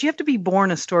 but you have to be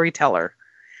born a storyteller.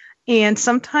 And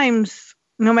sometimes,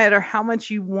 no matter how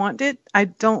much you want it, I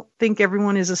don't think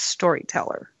everyone is a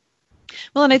storyteller.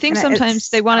 Well, and I think sometimes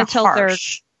they want to tell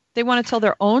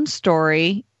their own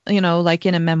story, like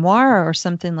in a memoir or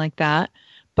something like that.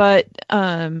 But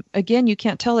again, you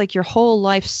can't tell your whole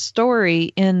life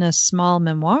story in a small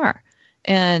memoir.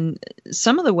 And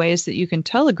some of the ways that you can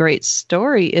tell a great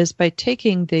story is by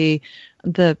taking the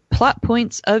plot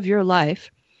points of your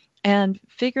life and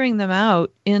figuring them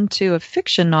out into a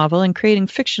fiction novel and creating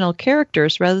fictional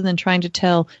characters rather than trying to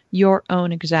tell your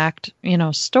own exact,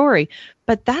 story.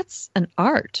 But that's an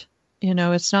art.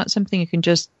 It's not something you can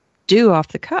just do off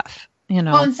the cuff.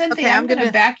 Well, and Cynthia, I'm going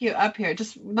to back you up here.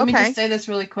 Let me just say this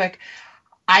really quick.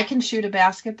 I can shoot a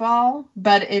basketball,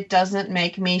 but it doesn't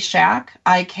make me Shaq.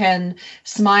 I can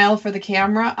smile for the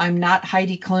camera. I'm not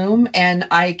Heidi Klum, and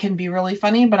I can be really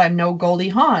funny, but I'm no Goldie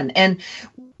Hawn. And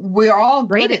we're all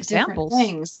great examples. Different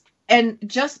things. And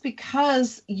just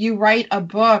because you write a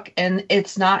book and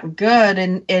it's not good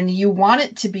and you want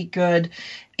it to be good,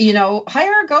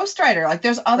 hire a ghostwriter. Like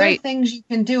there's other Right. things you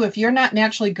can do if you're not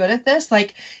naturally good at this.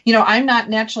 Like, I'm not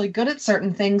naturally good at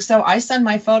certain things, so I send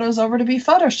my photos over to be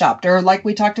photoshopped, or like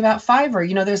we talked about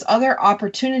Fiverr. There's other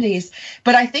opportunities,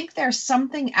 but I think there's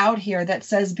something out here that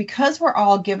says because we're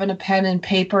all given a pen and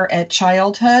paper at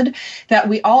childhood, that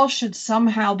we all should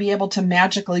somehow be able to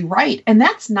magically write, and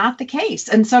that's not the case.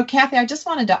 And so, Kathy, I just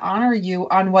wanted to honor you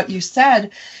on what you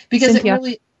said, because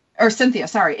Cynthia,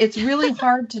 sorry, it's really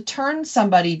hard to turn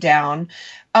somebody down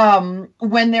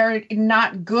when they're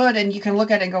not good, and you can look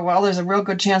at it and go, well, there's a real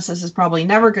good chance this is probably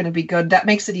never going to be good. That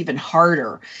makes it even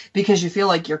harder because you feel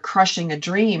like you're crushing a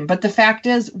dream. But the fact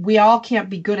is, we all can't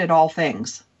be good at all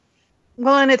things.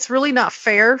 Well, and it's really not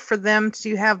fair for them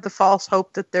to have the false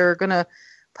hope that they're going to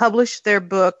publish their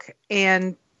book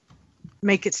and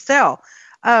make it sell.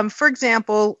 For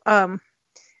example,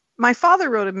 my father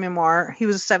wrote a memoir. He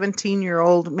was a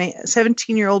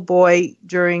 17-year-old boy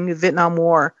during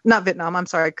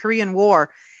the Korean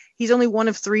War. He's only one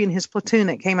of 3 in his platoon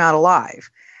that came out alive.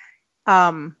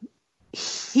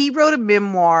 He wrote a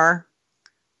memoir,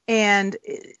 and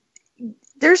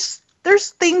there's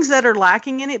things that are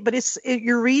lacking in it, but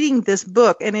you're reading this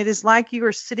book, and it is like you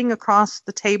are sitting across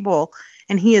the table,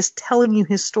 and he is telling you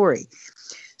his story.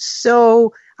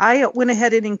 So I went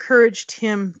ahead and encouraged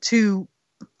him to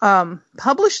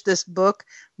publish this book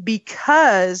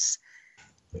because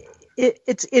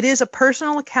it is a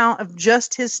personal account of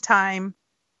just his time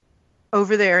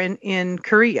over there in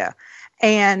Korea.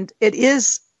 And it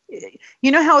is,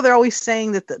 how they're always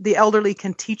saying that the elderly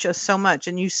can teach us so much,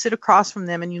 and you sit across from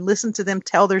them and you listen to them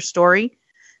tell their story.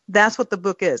 That's what the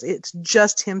book is. It's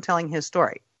just him telling his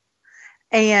story.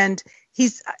 And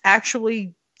he's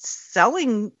actually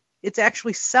selling. It's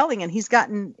actually selling, and he's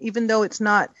gotten, even though it's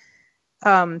not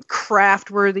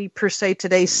craft worthy per se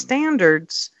today's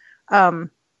standards,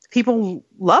 people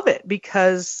love it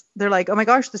because they're like, oh my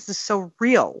gosh, this is so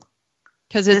real.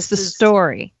 Because it's the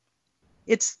story.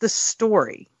 It's the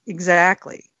story.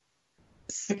 Exactly.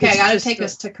 Okay, I got to take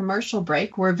us to commercial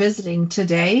break. We're visiting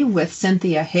today with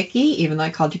Cynthia Hickey, even though I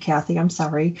called you Kathy. I'm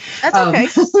sorry. That's okay.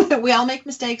 We all make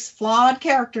mistakes. Flawed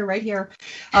character right here.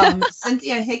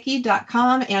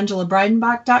 CynthiaHickey.com,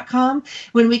 AngelaBreidenbach.com.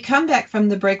 When we come back from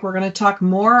the break, we're going to talk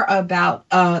more about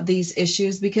these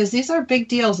issues, because these are big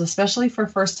deals, especially for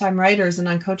first-time writers. And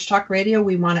on Coach Talk Radio,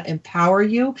 we want to empower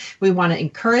you. We want to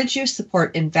encourage you,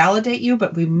 support, and validate you.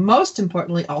 But we most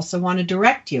importantly also want to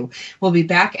direct you. We'll be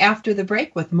back after the break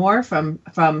with more from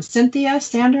Cynthia,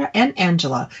 Sandra, and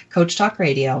Angela. Coach Talk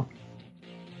Radio.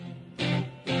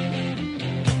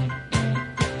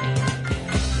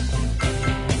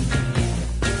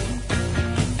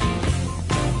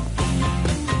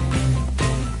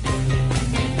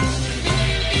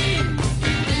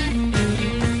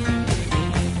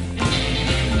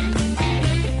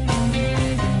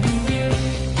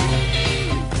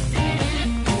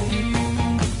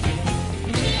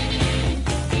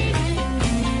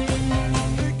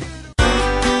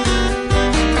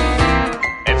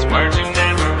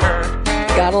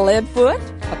 Got a lead foot?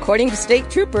 According to state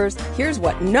troopers, here's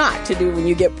what not to do when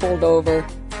you get pulled over.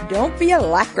 Don't be a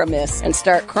lachrymous and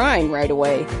start crying right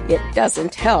away. It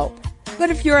doesn't help.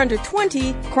 But if you're under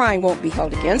 20, crying won't be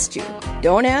held against you.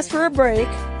 Don't ask for a break,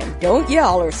 and don't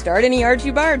yell or start any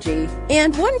argy-bargy.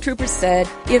 And one trooper said,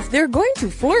 if they're going to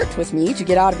flirt with me to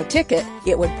get out of a ticket,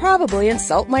 it would probably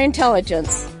insult my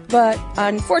intelligence. But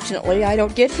unfortunately, I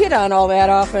don't get hit on all that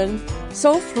often.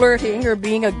 So flirting or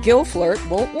being a gill flirt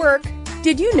won't work.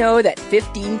 Did you know that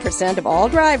 15% of all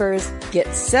drivers get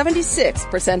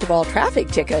 76% of all traffic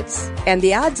tickets? And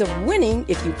the odds of winning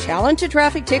if you challenge a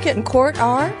traffic ticket in court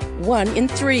are 1 in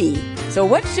 3. So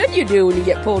what should you do when you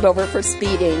get pulled over for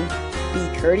speeding?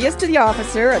 Be courteous to the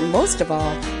officer, and most of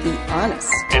all, be honest.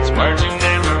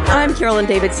 I'm Carolyn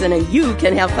Davidson, and you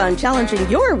can have fun challenging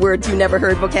your words you never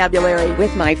heard vocabulary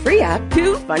with my free app,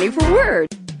 Too Funny for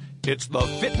Words. It's the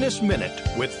Fitness Minute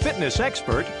with fitness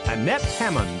expert Annette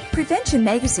Hammond. Prevention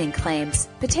Magazine claims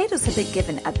potatoes have been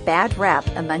given a bad rap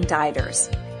among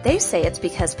dieters. They say it's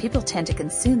because people tend to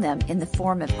consume them in the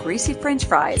form of greasy French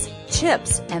fries,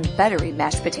 chips, and buttery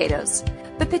mashed potatoes.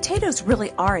 But potatoes really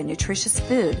are a nutritious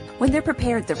food when they're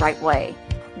prepared the right way.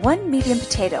 One medium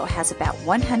potato has about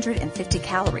 150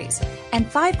 calories and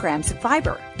 5 grams of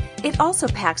fiber. It also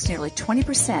packs nearly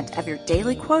 20% of your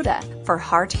daily quota for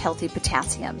heart-healthy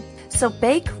potassium. So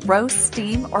bake, roast,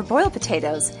 steam, or boil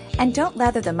potatoes, and don't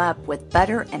lather them up with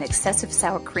butter and excessive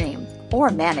sour cream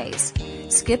or mayonnaise.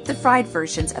 Skip the fried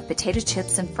versions of potato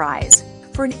chips and fries.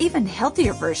 For an even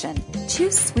healthier version,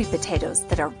 choose sweet potatoes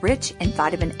that are rich in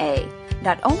vitamin A.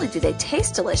 Not only do they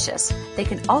taste delicious, they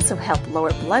can also help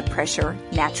lower blood pressure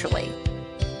naturally.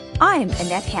 I'm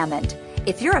Annette Hammond.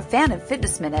 If you're a fan of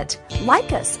Fitness Minute,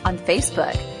 like us on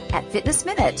Facebook at Fitness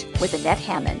Minute with Annette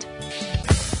Hammond.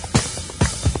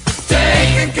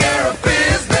 Taking care of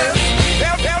business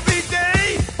every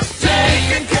day.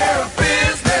 Taking care of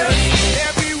business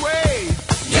every way.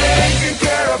 Taking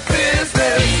care of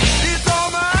business. It's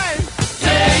all mine.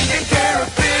 Taking care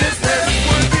of business.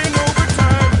 Working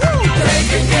overtime. Woo!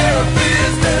 Taking care of business.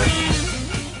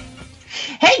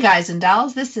 Hey guys and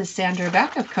dolls, this is Sandra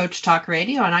Beck of Coach Talk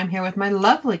Radio, and I'm here with my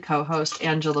lovely co-host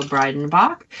Angela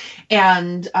Breidenbach.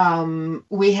 And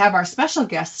we have our special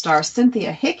guest star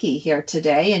Cynthia Hickey here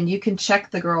today, and you can check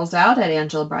the girls out at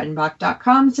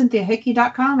angelabreidenbach.com,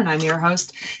 cynthiahickey.com, and I'm your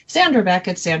host Sandra Beck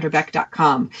at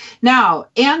sandrabeck.com. Now,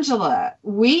 Angela,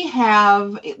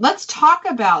 let's talk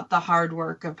about the hard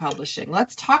work of publishing.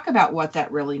 Let's talk about what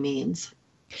that really means.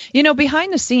 You know,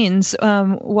 behind the scenes,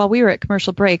 while we were at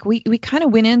commercial break, we kind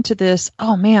of went into this,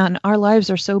 oh man, our lives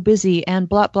are so busy and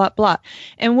blah, blah, blah.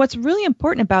 And what's really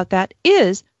important about that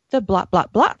is the blah, blah,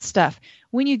 blah stuff.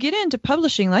 When you get into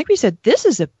publishing, like we said, this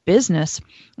is a business.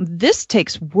 This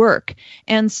takes work.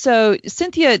 And so,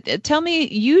 Cynthia, tell me,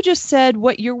 you just said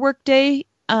what your work day,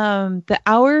 the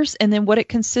hours, and then what it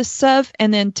consists of,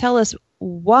 and then tell us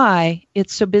why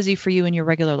it's so busy for you in your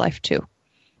regular life too.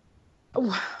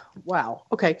 Wow.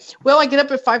 Okay. Well, I get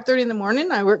up at 5:30 in the morning.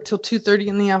 I work till 2:30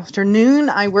 in the afternoon.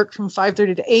 I work from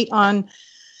 5:30 to 8 on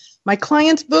my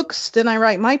clients' books. Then I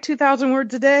write my 2,000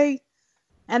 words a day,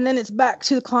 and then it's back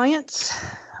to the clients.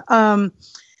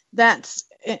 That's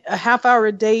a half hour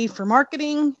a day for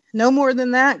marketing. No more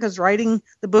than that, because writing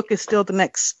the book is still the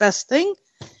next best thing.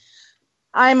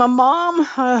 I'm a mom.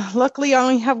 Luckily, I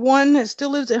only have one that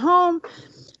still lives at home.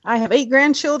 I have 8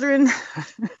 grandchildren.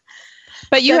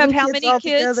 But you have how many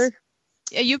kids? Together.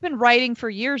 You've been writing for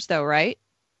years, though, right?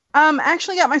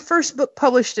 Actually got my first book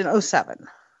published in 2007.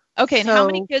 Okay, and how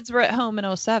many kids were at home in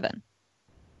 2007?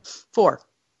 4.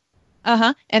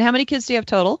 Uh-huh. And how many kids do you have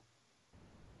total?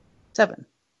 7.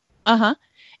 Uh-huh.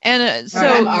 And so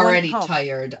I'm already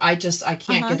tired. I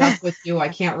can't get up with you. I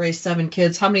can't raise 7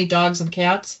 kids. How many dogs and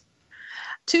cats?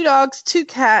 2 dogs, 2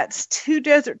 cats, 2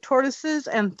 desert tortoises,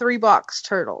 and 3 box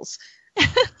turtles.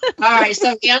 All right,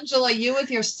 so Angela, you with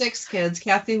your 6 kids,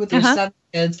 Kathy with your 7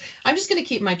 kids. I'm just going to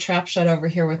keep my trap shut over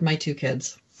here with my 2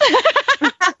 kids.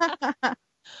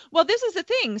 Well, this is the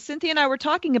thing. Cynthia and I were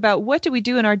talking about what do we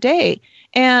do in our day,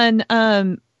 and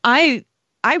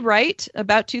I write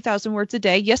about 2,000 words a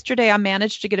day. Yesterday, I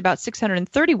managed to get about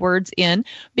 630 words in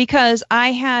because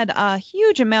I had a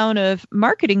huge amount of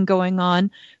marketing going on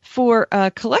for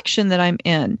a collection that I'm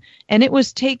in. And it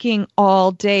was taking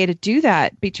all day to do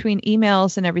that between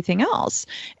emails and everything else.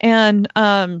 And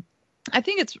I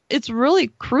think it's really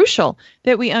crucial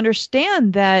that we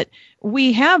understand that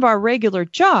we have our regular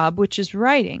job, which is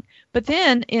writing. But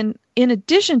then in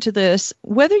addition to this,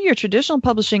 whether you're traditional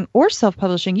publishing or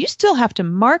self-publishing, you still have to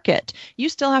market. You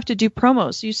still have to do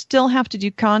promos. You still have to do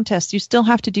contests. You still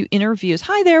have to do interviews.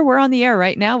 Hi there. We're on the air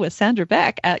right now with Sandra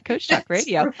Beck at Coach Talk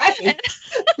Radio. Right.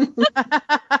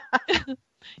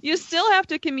 You still have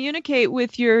to communicate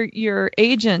with your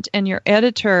agent and your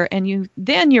editor, and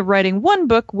you're writing one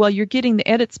book while you're getting the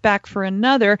edits back for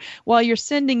another, while you're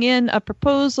sending in a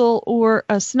proposal or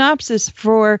a synopsis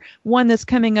for one that's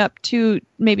coming up to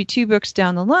maybe 2 books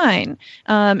down the line.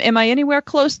 Am I anywhere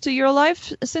close to your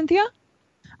life, Cynthia?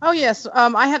 Oh, yes.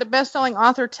 I had a best-selling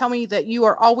author tell me that you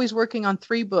are always working on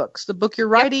 3 books, the book you're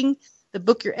writing, the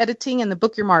book you're editing, and the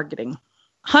book you're marketing.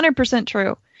 100%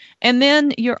 true. And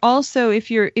then you're also,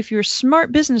 if you're a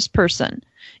smart business person,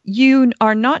 you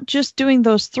are not just doing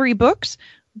those 3 books,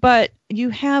 but you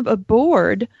have a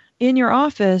board in your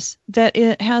office that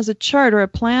it has a chart or a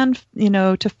plan,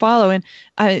 to follow. And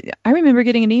I remember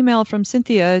getting an email from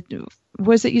Cynthia.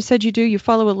 Was it you said you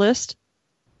follow a list?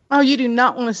 Oh, you do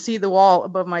not want to see the wall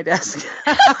above my desk.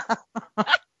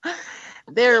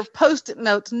 They're Post-it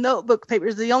notes, notebook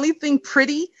papers. The only thing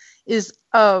pretty is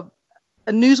a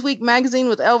Newsweek magazine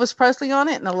with Elvis Presley on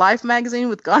it and a Life magazine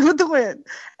with Gone with the Wind.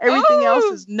 Everything else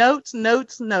is notes.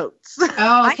 Oh,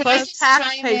 I have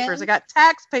tax papers. I got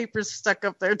tax papers stuck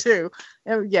up there too.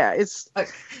 Yeah, it's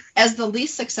as the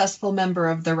least successful member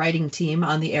of the writing team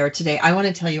on the air today. I want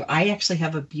to tell you, I actually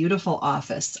have a beautiful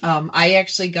office. I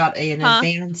actually got an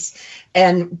advance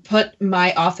and put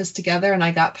my office together, and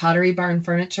I got Pottery Barn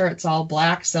furniture. It's all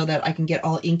black so that I can get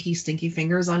all inky, stinky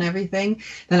fingers on everything.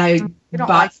 Then I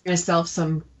bought myself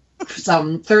some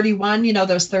 31,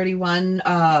 those 31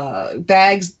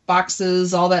 bags,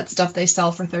 boxes, all that stuff they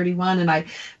sell for $31. And I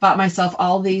bought myself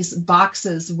all these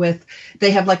boxes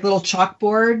they have like little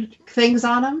chalkboard things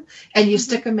on them, and you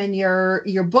stick them in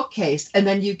your bookcase, and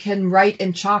then you can write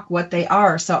in chalk what they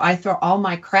are. So I throw all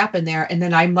my crap in there, and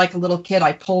then I'm like a little kid.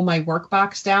 I pull my work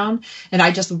box down, and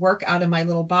I just work out of my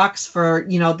little box for,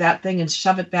 that thing and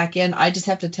shove it back in. I just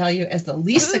have to tell you, as the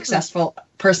least successful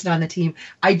person on the team,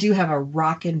 I do have a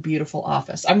rockin' beautiful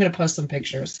office. I'm going to post some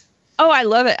pictures. Oh, I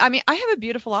love it. I mean, I have a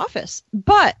beautiful office,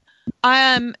 but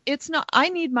it's not, I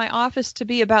need my office to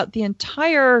be about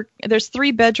there's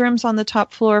 3 bedrooms on the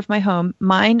top floor of my home.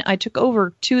 Mine, I took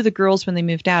over 2 of the girls when they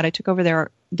moved out. I took over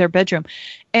their bedroom,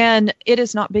 and it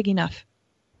is not big enough.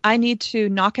 I need to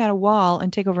knock out a wall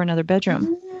and take over another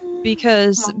bedroom,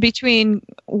 because between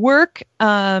work,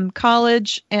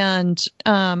 college, and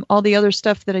all the other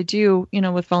stuff that I do,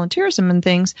 with volunteerism and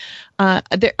things, I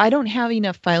don't have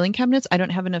enough filing cabinets. I don't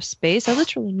have enough space. I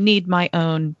literally need my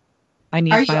own. Are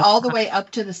you all the way up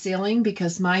to the ceiling?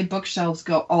 Because my bookshelves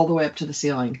go all the way up to the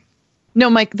ceiling. No,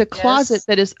 the closet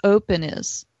that is open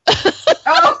is.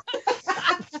 Oh.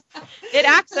 It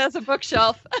acts as a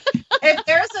bookshelf. If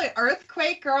there's an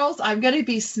earthquake, girls, I'm going to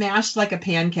be smashed like a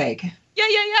pancake.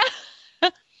 Yeah.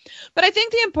 But I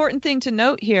think the important thing to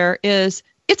note here is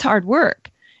it's hard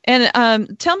work.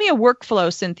 And tell me a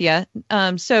workflow, Cynthia.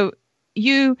 So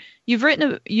you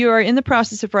are in the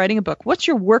process of writing a book. What's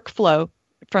your workflow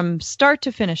from start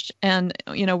to finish? And,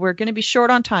 we're going to be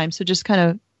short on time. So just kind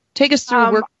of take us through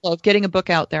a workflow of getting a book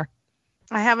out there.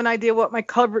 I have an idea what my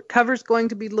cover is going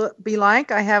to be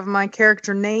like. I have my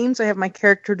character names. I have my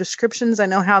character descriptions. I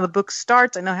know how the book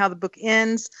starts. I know how the book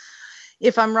ends.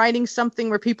 If I'm writing something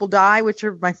where people die, which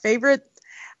are my favorite,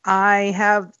 I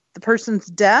have the person's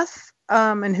death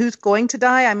and who's going to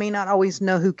die. I may not always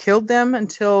know who killed them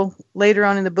until later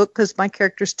on in the book, because my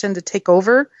characters tend to take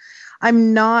over.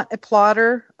 I'm not a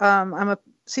plotter. I'm a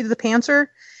seat of the pantser.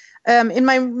 In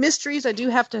my mysteries, I do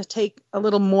have to take a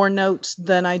little more notes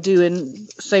than I do in,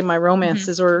 say, my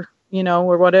romances or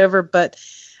whatever. But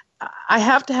I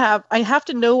have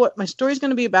to know what my story is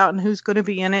going to be about and who's going to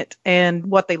be in it and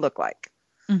what they look like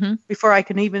before I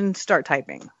can even start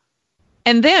typing.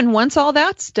 And then once all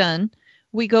that's done,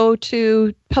 we go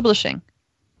to publishing.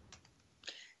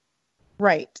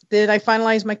 Right. Then I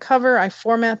finalize my cover. I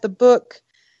format the book.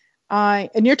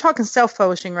 And you're talking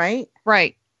self-publishing, right?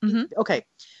 Right. Mm-hmm. Okay.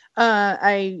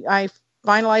 I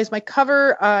finalize my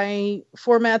cover. I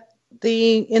format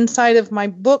the inside of my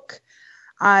book.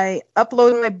 I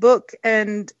upload my book,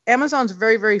 and Amazon's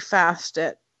very, very fast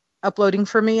at uploading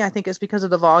for me. I think it's because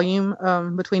of the volume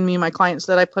between me and my clients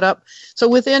that I put up. So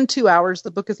within 2 hours,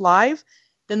 the book is live.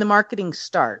 Then the marketing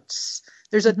starts.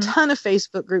 There's a ton of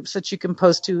Facebook groups that you can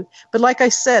post to. But like I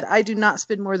said, I do not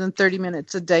spend more than 30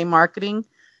 minutes a day marketing.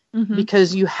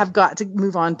 Because you have got to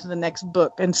move on to the next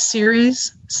book, and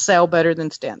series sell better than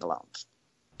standalones.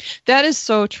 That is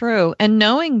so true. And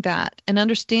knowing that and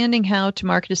understanding how to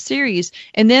market a series,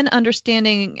 and then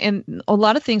understanding and a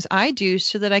lot of things I do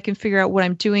so that I can figure out what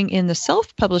I'm doing in the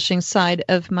self-publishing side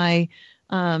of my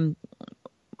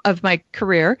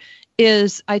career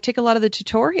is I take a lot of the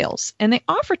tutorials, and they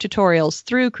offer tutorials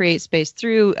through CreateSpace,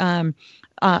 through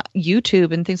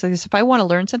YouTube and things like this. If I want to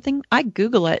learn something, I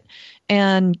Google it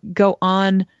and go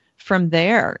on from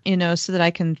there, so that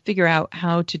I can figure out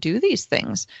how to do these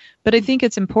things. But I think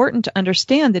it's important to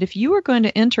understand that if you are going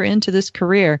to enter into this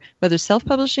career, whether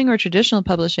self-publishing or traditional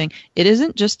publishing, it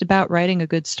isn't just about writing a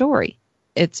good story.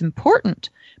 It's important,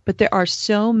 but there are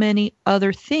so many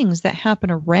other things that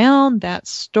happen around that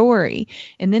story.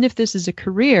 And then if this is a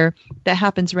career, that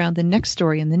happens around the next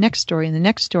story and the next story and the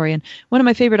next story. And one of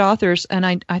my favorite authors,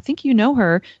 and I think you know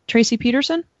her, Tracy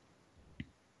Peterson.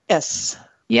 Yes.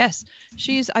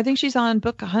 I think she's on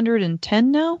book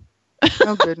 110 now.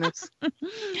 Oh, goodness.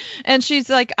 And she's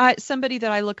like somebody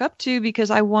that I look up to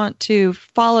because I want to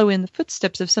follow in the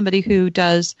footsteps of somebody who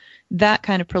does that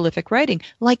kind of prolific writing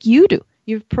like you do.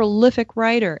 You're a prolific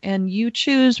writer, and you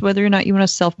choose whether or not you want to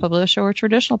self-publish or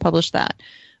traditional publish that.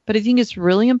 But I think it's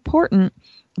really important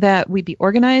that we be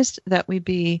organized, that we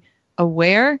be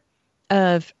aware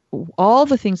of all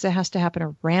the things that has to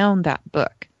happen around that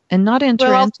book, and not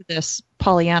enter into this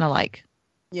Pollyanna-like.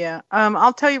 Yeah.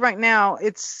 I'll tell you right now,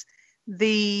 it's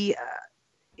the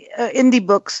indie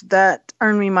books that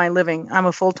earn me my living. I'm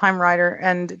a full-time writer,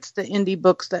 and it's the indie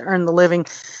books that earn the living.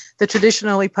 The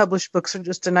traditionally published books are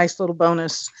just a nice little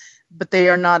bonus, but they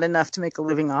are not enough to make a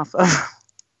living off of.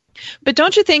 But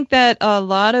don't you think that a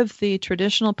lot of the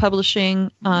traditional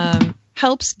publishing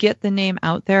helps get the name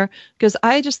out there, because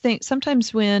I just think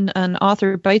sometimes when an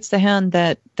author bites the hand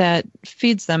that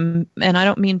feeds them, and I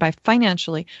don't mean by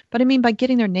financially, but I mean by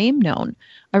getting their name known.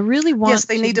 I really want Yes,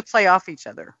 they need to play off each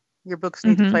other. Your books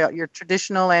need to play out. Your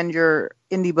traditional and your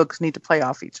indie books need to play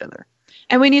off each other.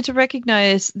 And we need to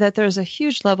recognize that there's a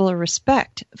huge level of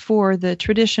respect for the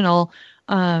traditional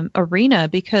arena,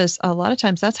 because a lot of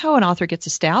times that's how an author gets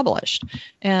established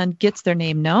and gets their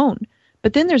name known.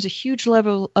 But then there's a huge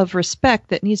level of respect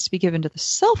that needs to be given to the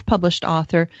self-published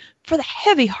author for the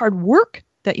heavy, hard work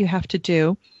that you have to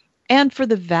do and for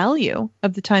the value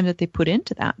of the time that they put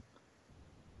into that.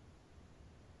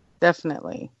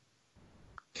 Definitely.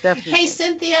 Hey,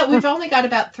 Cynthia, we've only got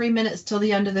about 3 minutes till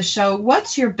the end of the show.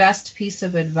 What's your best piece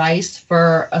of advice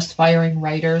for aspiring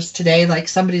writers today? Like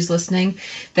somebody's listening,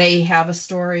 they have a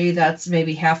story that's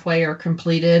maybe halfway or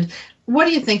completed. What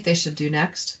do you think they should do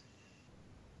next?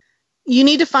 You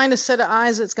need to find a set of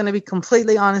eyes that's going to be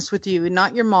completely honest with you,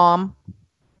 not your mom,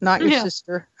 not your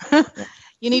sister.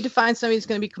 You need to find somebody that's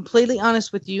going to be completely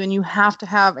honest with you, and you have to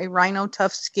have a rhino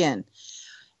tough skin.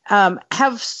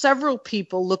 Have several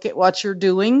people look at what you're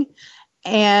doing.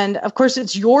 And of course,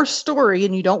 it's your story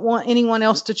and you don't want anyone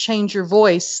else to change your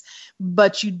voice,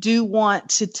 but you do want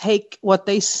to take what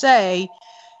they say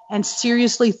and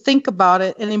seriously think about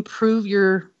it and improve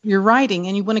your writing.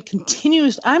 And you want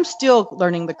to I'm still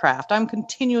learning the craft. I'm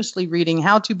continuously reading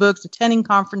how-to books, attending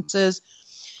conferences,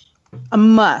 a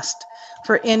must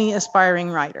for any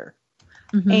aspiring writer.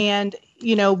 And,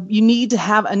 you need to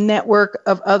have a network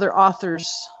of other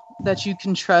authors that you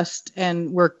can trust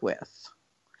and work with.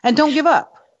 And don't give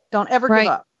up. Don't ever give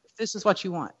up. If this is what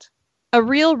you want. A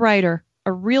real writer,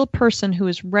 a real person who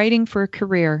is writing for a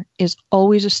career is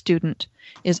always a student,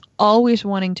 is always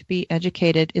wanting to be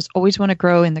educated, is always want to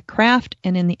grow in the craft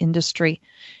and in the industry.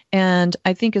 And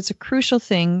I think it's a crucial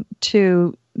thing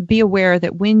to be aware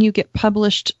that when you get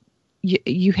published,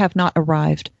 you have not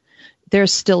arrived.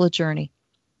 There's still a journey.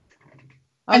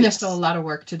 And there's still a lot of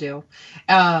work to do.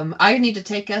 I need to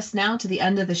take us now to the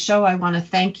end of the show. I want to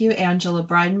thank you, Angela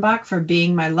Breidenbach, for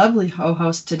being my lovely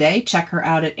co-host today. Check her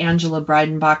out at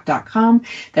angelabreidenbach.com.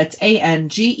 That's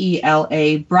Angela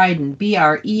Breiden,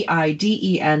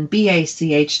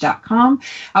 BreidenBach.com.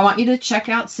 I want you to check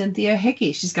out Cynthia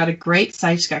Hickey. She's got a great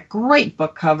site. She's got great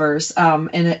book covers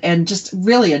and just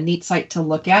really a neat site to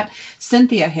look at.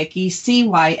 Cynthia Hickey,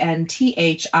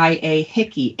 CYNTHIA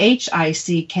Hickey,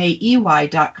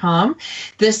 HICKEY.com.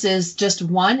 This is just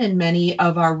one in many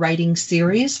of our writing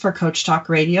series for Coach Talk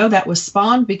Radio that was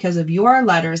spawned because of your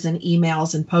letters and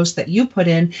emails and posts that you put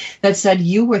in that said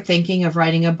you were thinking of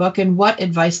writing a book and what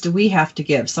advice do we have to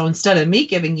give. So instead of me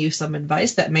giving you some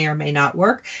advice that may or may not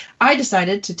work, I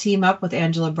decided to team up with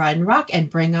Angela Breidenbach and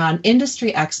bring on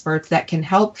industry experts that can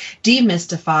help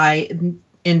demystify,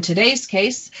 in today's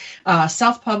case,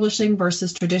 self-publishing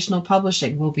versus traditional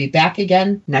publishing. We'll be back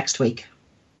again next week.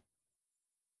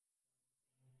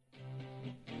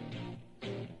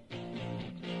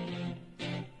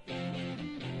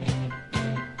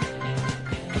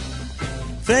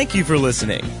 Thank you for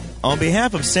listening. On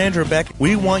behalf of Sandra Beck,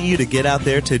 we want you to get out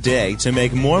there today to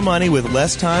make more money with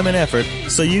less time and effort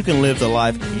so you can live the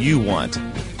life you want.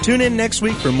 Tune in next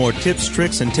week for more tips,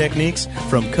 tricks, and techniques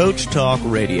from Coach Talk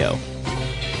Radio.